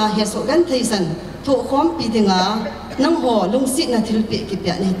dinga he so gan thei san thu khom pi dinga nang ho lung si na thil pe ki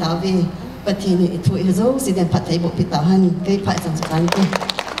pya ne ta ve patini thu e zo si den phat thai bo pi ta han ke pha sang san ki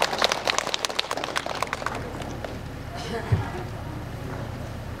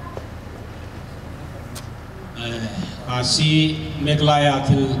si meklaya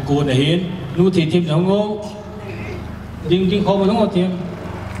thil ko na hin nu thi thim thong ngo ding kho ma thong thim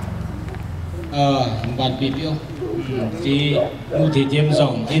ban pi pio ti nu thi thim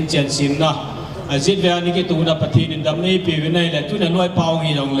zong in chen sim na a zit ve ani ki tu na pathi din dam nei pi ve nei le tu na noi pau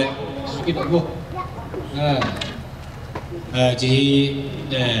ngi dong le ki to go ji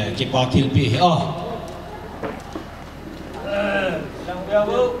ki pa thil pi lang ve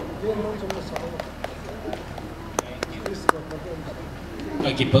bo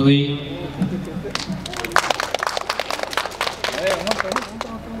Lagi pergi.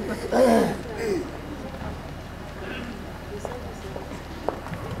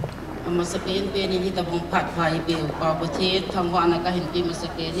 Masakin pe ni tabung pat pai pe pa putih thangwa na ka hin pi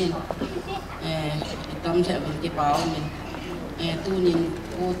masakin ni tam se ban ki pau min tu nin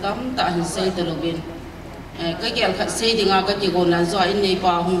ku tam ta hin sei ta lobin ka gel khat sei dinga ka ki gon lan zo in nei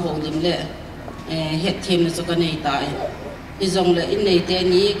pa hung hong dim le het them na so ka nei ta izong le in nei te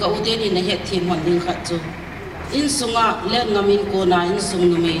ni ka u te ni na het them hon ding khat chu in sunga le ngamin ko na in sung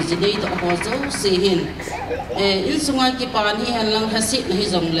no me ji dei to ho zo se hin in sunga ki pa ni han lang hasi na hi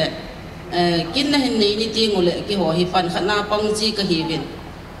zong le kin na hin nei ni ti ngole ki ho hi pan khana pang ji ka hi bin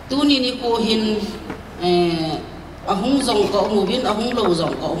tu ni ni ko hin ahung zong ko mu bin ahung lo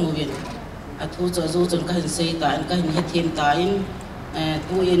zong ko mu bin a thu cho zo chon ka hin sei ta an ka hin het them ta in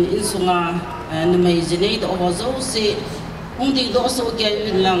tu in sunga na me ji nei to ho zo se hung di do so ke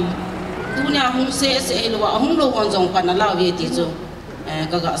yin lang tu nya hung se lo hung lo hon zong pan la we ti zo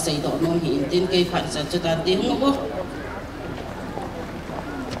ka ga sei do no hi tin ke phan sa chu ta ti hung bo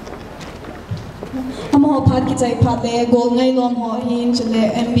हम हो फाट की चाय फाटे गोल ngay lom ho hin chले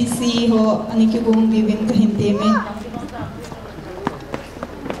MBC ho ani ki gung bibin ka hindi में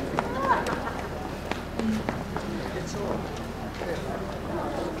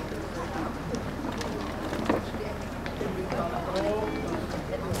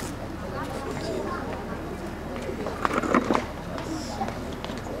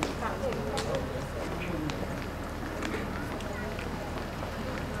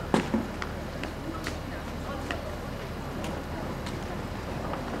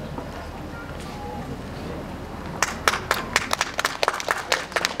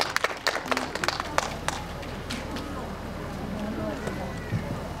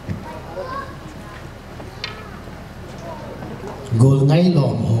gol ngai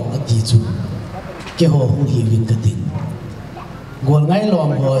lom ho ati chu ke ho hung hi win ka tin gol ngai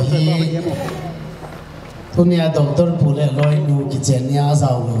lom ho hi punya doctor pule loi nu ki chen ya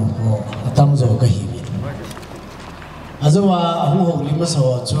zaw lo ho atam zo ka hi win azuwa hung ho li ma so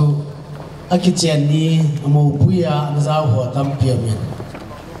chu a ki chen ni mo puya na zaw ho tam pia min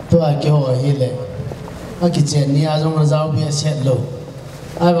to a ke ho hi le a ki chen ni a zong na zaw bi set lo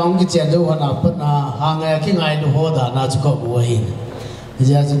ai bang ki chen lo na pat na ha ngai ki ngai lo ho da na chu ko bo hin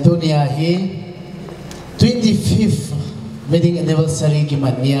ja chu dunia hi 25th wedding anniversary ki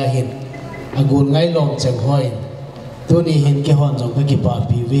mania hin agul ngai long chang hoi tu ni hin ki hon jong ka ki pa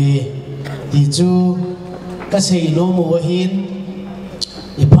pi we ti chu ka sei no mo hin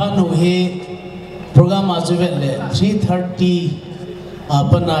ipanu he program a chu vet le 3:30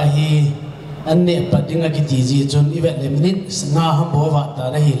 apana hi anne patinga ki ti ji chun ivet le minute nga ham bo wa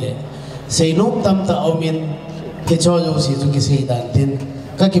ta na hi le sei no tam ta omin ke cho jo si chu ki sei dan tin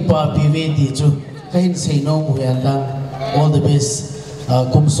ka ki pa pi we ti chu ka hin sei no mo yan lang all the best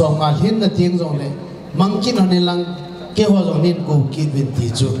kum som ngal hin na ting jong le mangkin hone lang ke ho jong nin ko ki win ti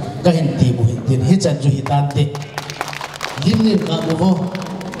chu ka hin ti mu hin tin hi chan chu hi tan te lim nin ka mo vo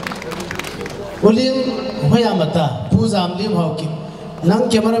ulim hoya mata puzam lim ho ki nang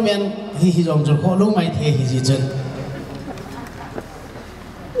cameraman hi jong chu ko lu mai the hi ji chen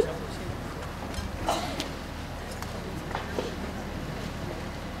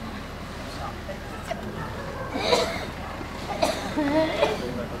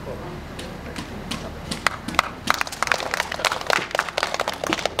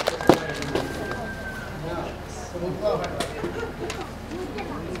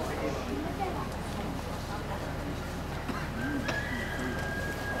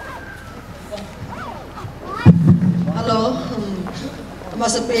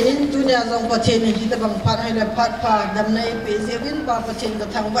Masapenin dunia zong patin kita bang pat hai le pat pa dam nei pe zewin pa patin ka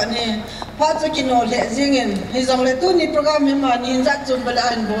thang ba ne pa chu kino le zingen hi zong le tu ni program hi ma ni zat chum bala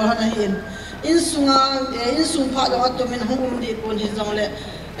an bo hana hin in sunga in sung pha da to min hum di pon hi zong le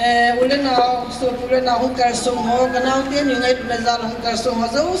ulena so ulena hung kar sung ho kanau te ni ngai na zal hung kar sung ho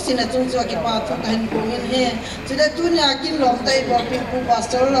zo sina chung chu ki pa thu kan ko min he chida dunia kin lom tai bo pi pu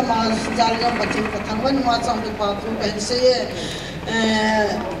pastor la ma zal ga patin ka thang ban ma chang ki pa thu kan se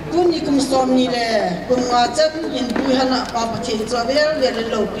kun ni kum som ni le kun nga chan hin pu hana pa patin cho vel le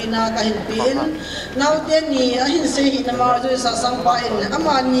lo pina ka hin pin nau te ni a hin se hi na ma zo sa sang pa in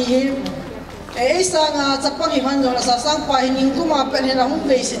ama ni ei sa nga chapang hi han jo la sa sang pa hin ning kuma pe ne na hum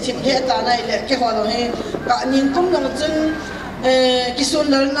ve si thim the ta nai le ke ho lo he ka ning kum nong chun kisun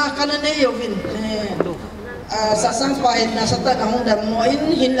dal na kana ne yo vin sa sang pa hin na sa ta hung dam mo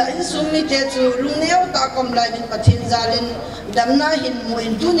in hin la in sum ni te chu lung neu ta kom lai din pathin zalin dam na hin mo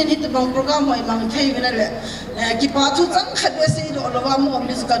in tu ni hit bang program mo imang thei vin le ki pa chu chang khat we si do lo wa mo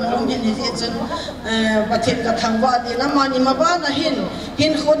mis kan hom hin hi chun pathin ka thang wa di na ma ni ma ba na hin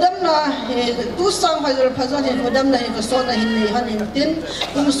khodam na tu sang ha jor phazon hin khodam na hin so na hin nei han hin tin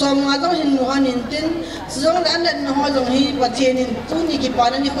kum som nga do hin nu han hin tin zong la an na ho jong hi pathin in tu ni ki pa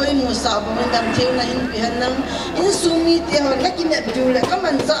na ni khoi mu sa ba min dam thei na hin pi han nang in sumi te ho la ki ne du le ka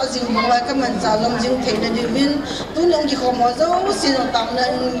man za jing mo wa ka man za lom jing thei na di vin tu nong ki khom zo sin tam na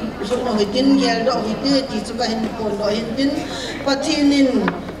su no hi tin gel do hi te ti chu ka hin kon do hin tin pathin in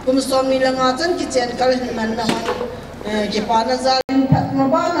kum som ni la nga chan ki chen kal hin man na han ki pa na za phat ma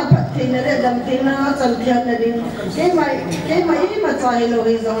ba na phat thei na le dam thei na chan thian na ding ke mai ma cha hi lo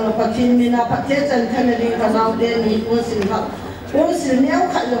hi zong lo pathin mi na phat the chan thian na ding ka naw de ni ko sin ha ko sin neu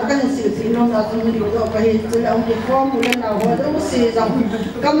khat lo kan si si no na tu ni do ka hi tu la ki form mu le na ho do si zong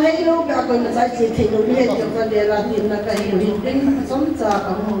kam hei lo ka ko na sai chi thei lo ni he jo ka de la tin na ka hi hin ding som cha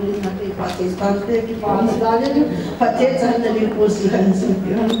ka mo li na ki Pakistan te ki pa na da le phat the chan na ding ko si han si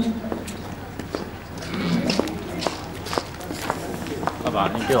các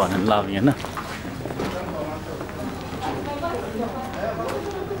bạn những cái họ hình làm vậy nè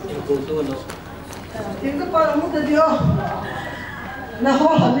những cái con muốn tự do là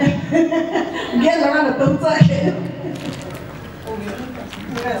hoa hồng này nghe là tốn chạy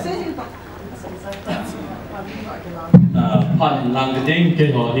phát hình làm cái tiếng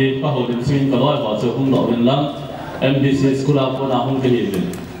cái họ thì có hồ điểm xuyên có lối vào chỗ không độ bên lắm MDC school of Pona không cái gì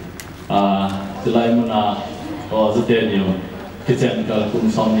từ lại muốn có rất nhiều cái chuyện cái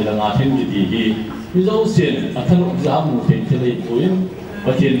cùng xong thì là ngã thêm cái gì ví dụ xuyên thân giá một tiền thì lấy cuối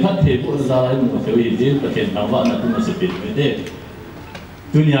và tiền phát thì cũng ra lại một kiểu gì và tiền tăng vạn là cũng là sự biến với thế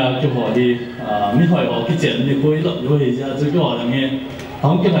dunia cái họ thì mình hỏi họ cái chuyện như cuối lắm rồi thì ra cái họ là nghe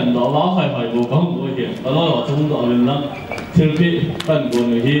không cái hành đó báo hỏi vô không có hiểu và nói họ trong đó mình lắm thứ cái phần của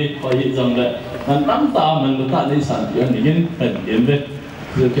người thì họ hiện rằng là nan tam ta man lu ta nei san ti an nin pen em ve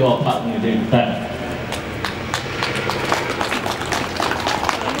zu kyo pa ni de ta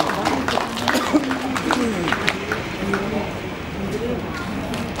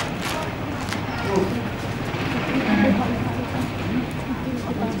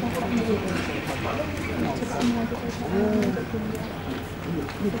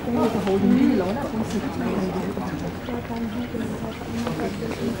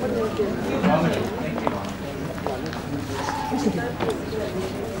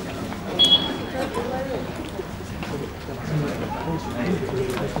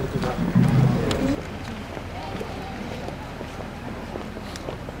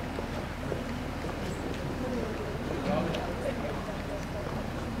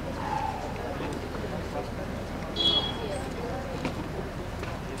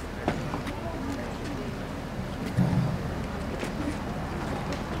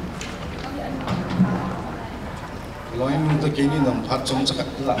lối ta kỹ ni nằm phát trong chắc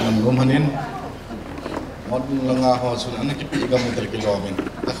là nằm gom hanin một langa ho sun anh cái pi gam ter kilo min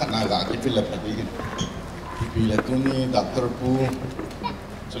ta khát na cái pi lep cái pi là tu ni doctor pu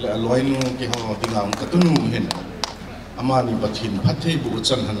cho lại lối nu cái ho tiếng ngam cái tu nu hin ama ni pathin phát thế bu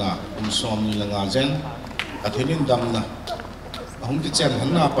chân hana som ni langa zen athelin dam na hong ti chen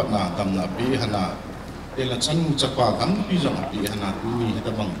hana pat na dam na pi hana để là chân mu chapa gam pi jong pi hana tu ni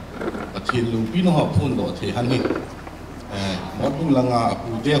heta bang pathin lu pi no ho phun do the han ni một bung langa apu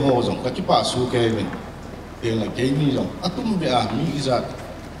de ho jong ka ki pa su ke ben te la ke ni jong atum be a mi za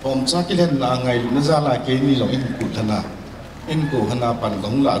pom cha ki len la ngai na za la ke ni jong in ku thana in ko hana pan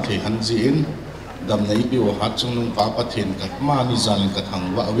gong la the han ji in dam nei bi wa hat chung nung pa pa then ka ma ni za len ka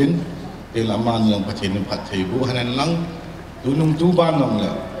thang wa win te la ma ni pa then phat thei bu hanan lang tu nung tu ban nong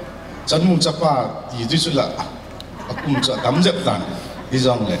la chan mu cha pa ti ji su la akum cha dam jep tan di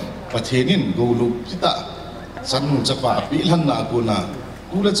jong le pa thenin go lu kita san mu chapa pi lan na ko na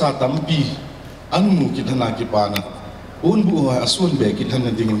tu la cha tam pi an mu ki thana ki pa na un bu ha asun be ki thana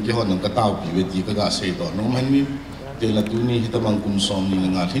ding ki hon ka taw pi we ti ka ga sei to no man mi te la tu ni hita bang kum som ni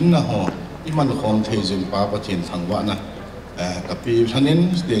nga thin na ho i man khom the jin pa pa thin thang wa na ka pi thanin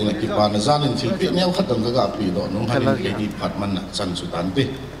te la ki pa na zalin thil pi neu khat dang ka ga pi do no man ke ni phat man na san su tan pe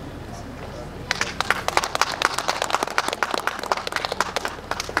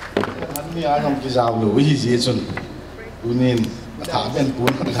mi ai không giao lưu với gì chun, tu nên thả bên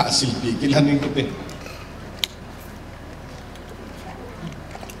cuốn thả xì bị cái lần này cái gì,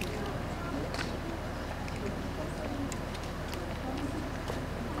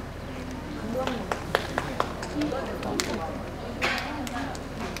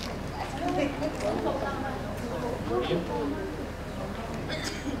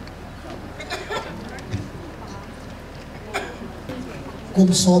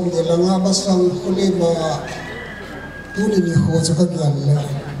 kum som de langa basang khule ma tu ni ho cha ka gan le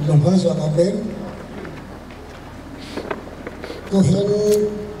lom ha ja ma ben to hen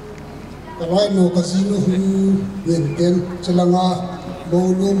ka lai no casino hu wen ten chalanga mo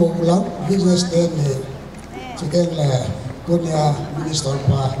no mo la business ten ne chicken la ko nya minister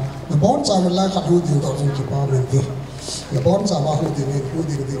pa na bon cha la ka hu di to ki pa men ti na bon cha ma hu di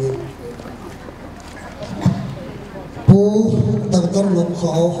pu Dr.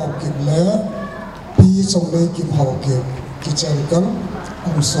 Ngamkhohao Haokip le pi Chongneikim Haokip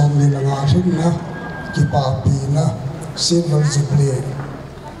Chongneikim som ni langa rin na ki pa pi na silver jubilee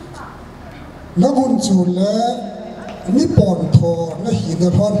na bun chu le ni pon tho na hi na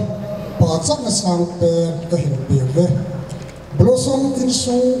thon pa chak na sang pe ka hin pi ve blossom in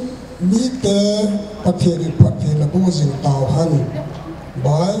su mi te patheri pathela bu jing taw han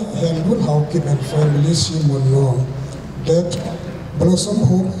by Kholep Haokip and family Simon Long that Blossom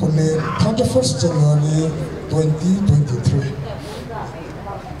Home Kholep 31st January 2023.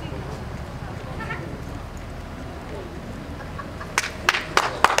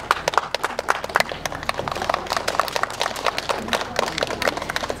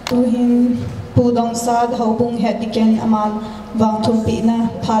 Tuhin pudong sad haubung hetiken aman wang thumpi na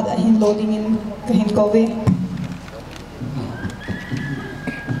phada hin loading in kahin kowe.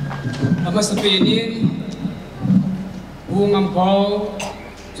 Amasapinin Ngamkhohao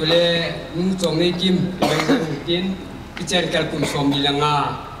chule Chongneikim tin kicher kal kum som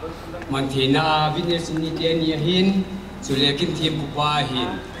milanga manthina business ni ten ye hin chule kin thim pa hin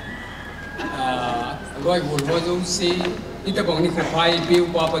roi bul ho zo si ita bang ni ko pai pi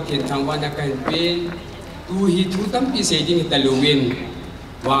pa pa thin thang wa na kan pin tu hi thu tam pi se ding taluwin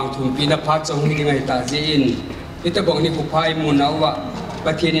wang thum pi na pha chong mi ngai ta jin ita bang ni ko pai mu na wa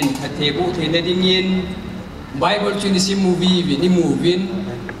pa thinin thathe bu thine ding yin Bible chuni si movie vi ni movie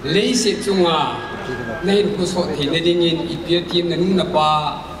lấy sẽ chung nên cô số thì nên đi nhìn ít biết team nên nung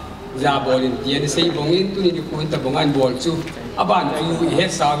pa ra ball in tiền xây vòng in tu nên cô ta vòng ăn ball chu aban tu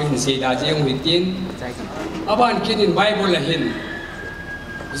hết sao mình xây đã chơi ông tiền aban kia in Bible là hình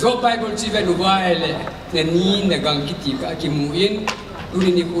do Bible chỉ về nubai là nên nhìn là gang kiti cả kim muin tu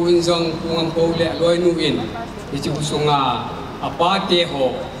nên cô in dòng cô ngam cô lệ loi nuin thì chú sung apa te ho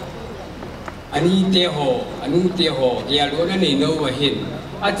ani te ho anu te ho ya lo na nei no wa hin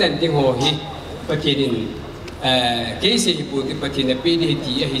a chan ting ho hi patinin ke se hi pu ti patin pe ni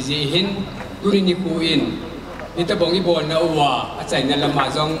ti hi je hin turin ni ku in ni ta bong i bol na wa a chai na lama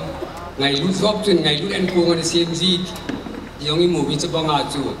jong ngai lu job chun ngai lu en ku ngan sim ji yong i mu bi cha bang a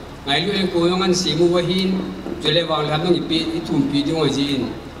chu ngai lu en ku yong an si mu wa hin jele wang lam ngi pe i thum pi ding wa ji in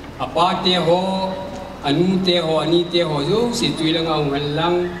apa te ho anu te ho ani te ho zo si tui lang ang hal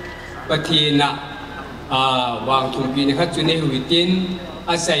lang pathina wang thum pi ni khat chu ne hui tin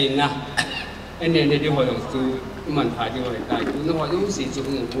a sai na en ne de ho dong tu man pha di ho tai tu no ho zo si chu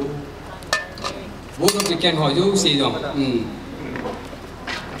ng bu bu ko ti ken ho zo si dong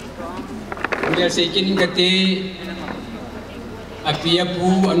dia se kin kate apia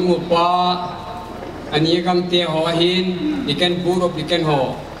pu anu pa ani kam te ho hin ikan bu ro ikan ho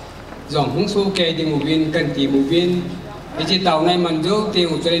dòng hung số kê đi một viên cần tìm một viên cái chiếc tàu này mình dấu tiền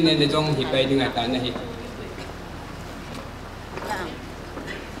của cho nên là dòng thì bay đi ngày ta này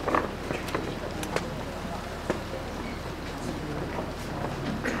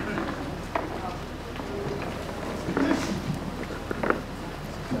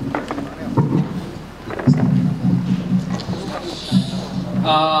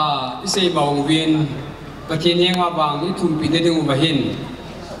xây bảo viên và thiên nhiên hoa vàng những thùng pin để đừng vào hình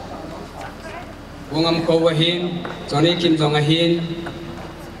Ngamkhohao Haokip Chongneikim Zongahin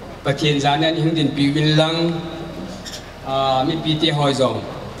Pathian Zanan Hing Din Pi Win Lang Mi Pi Te Hoi Zong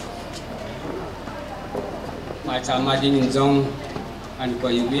Mai Cha Ma Ding In Zong An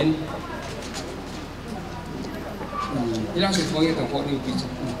Kwa Yu Win Ilang Su Phong Ye Tong Phok Ni Pi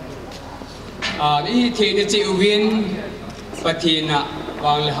Ni The Ne Che Win Pathian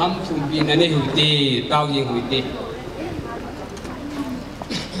Wang Le Ham Thum Pi Na Ne Hui Te Tao Ying Hui Te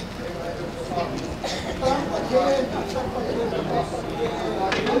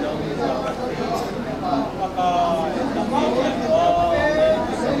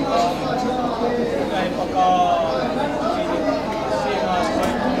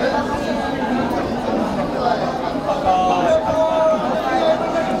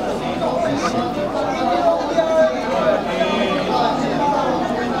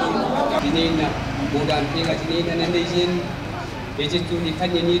Bukan tinggal sini dan nanti jin, begitu tu di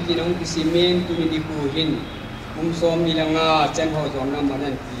kan ini di nong simen tu di kuhin, som ni langa chen ho jom nam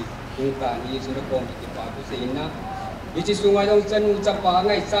manan ti, tungka ni sudah kong di paku seina, begitu sungai dong chen ucap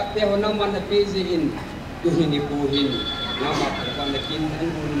pangai sat te ho nam manan pezin, tu di kuhin, nama perkan lekin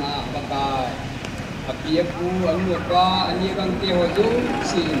anggun na bakai, api aku anu apa ani kang te ho tu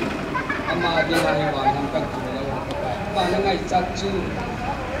sin, ama di hewan nam kan tu lawan bakai, pangai sat tu.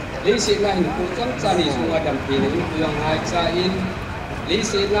 Lý sĩ là hình cụ chấm cha ni sunga đầm thì những cụ yang hai cha in lý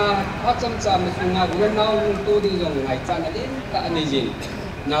sĩ là hát chấm cha mà sunga cụ nào luôn tu đi dòng ngày cha này đến cả này gì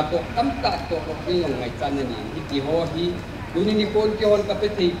na to cắm cả to có đi dòng ngày cha này đi thì ho hi cụ ni con kia hon cà phê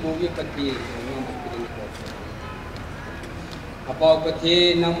thì cụ việc cà phê apa cà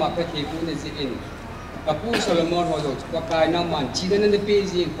phê nang mà cà phê cụ này gì in cà phê Solomon ho rồi cà phê nang man chi nên để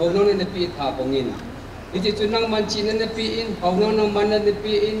gì ho nó nên để thả bông in Iti tu nang manci nana piin, kau nang mana nana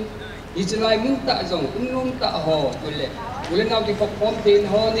piin. Iti lai minta zong, unum tak ho boleh. Boleh nak di perform tin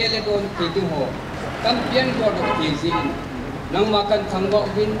ho ni le don tin ho. Kampian ho dok tizin. Nang makan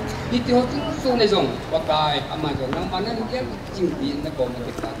tanggok win, iti ho tu so ne zong. Pakai ama zong nang mana ni dia cingti na ko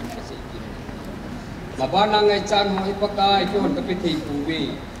kita kasi. Maba nang ai chan ho pakai tu hon tapi thi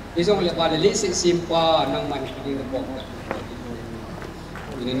kuwi. Isong le pada le simpa nang man kini na ko.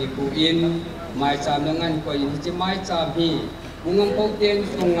 Ini ni kuin mai cham dengan ko ini je mai cham hi bungam pau ten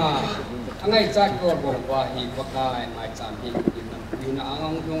sunga angai chat ko bo wa hi pakai mai cham hi ina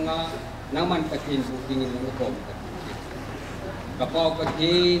angang sunga naman patin buking ni ko kapau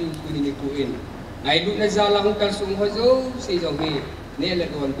patin kuni ni kuin ngai lu na zalang kal sung ho zo si zo hi ne le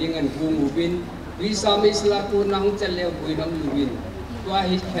don dingan bung ubin wi sami slaku nang chaleu bui nam ubin tua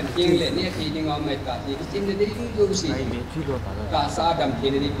hi khan ting le ne thi ni ngam mai ta hi chin ne ding zo si ka sa dam thi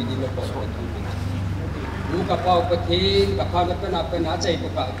ne pi ni lo ko Luka pau patin, kapal na pena cai ko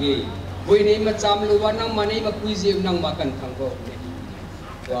ka ge. Bui ni macam luar nang mani ma kuizim nang makan thanggo.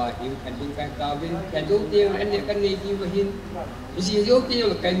 tua hiu kan din kan kawin kan do tiang an ne kan nei di wa hin isi yo ti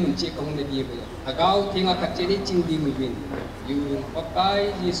lo kan mun che kong ne di ba agau tinga ka che ni ching di mu bin yu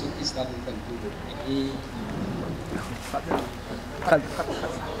pakai Yesus Kristus kan tu i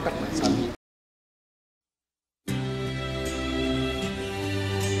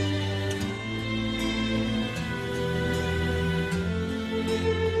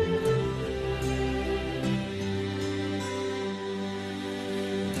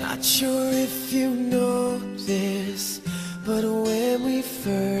Not sure if you know this, but when we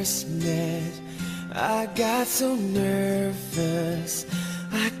first met, I got so nervous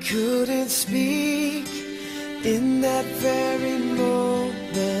I couldn't speak. In that very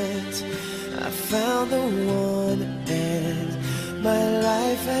moment, I found the one, and my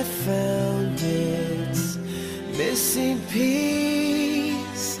life had found its missing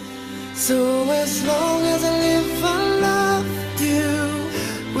piece. So as long as I live, I love you,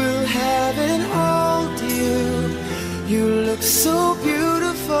 will have and hold you. You look so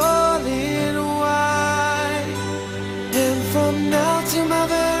beautiful in white, and from now to my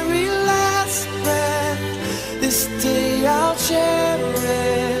very last breath, this day I'll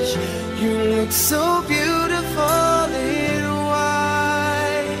cherish. You look so beautiful in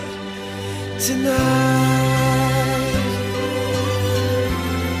white tonight.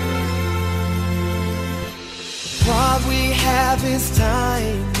 What we have is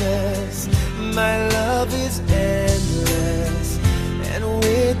timeless, my love is endless, and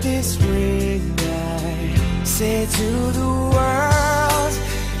with this ring I say to the world,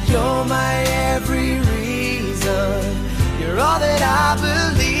 you're my every reason, you're all that I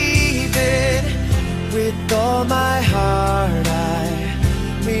believe in. With all my heart I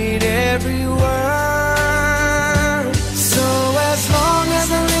mean every word. So as long as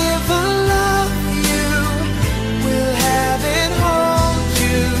I live, I love you, will have and hold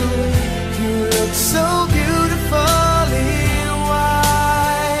you. You look so beautiful in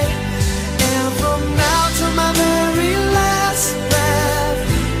white, and from now to my very last breath,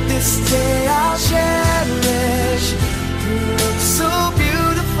 this day I'll cherish. You look so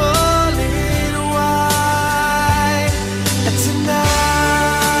beautiful in white tonight.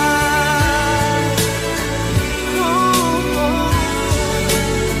 Ooh,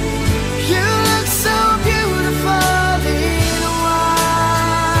 you look so beautiful in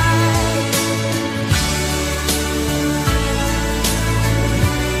white.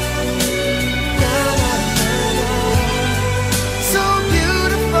 Na, na, na, na. So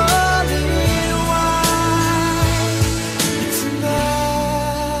beautiful in white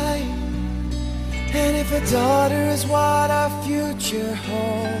tonight. And if a daughter is what our future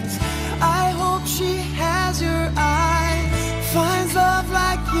holds, I hope she has your eyes, finds love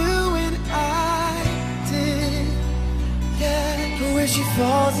like you and I did. Yeah, where she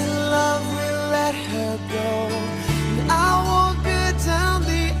falls in love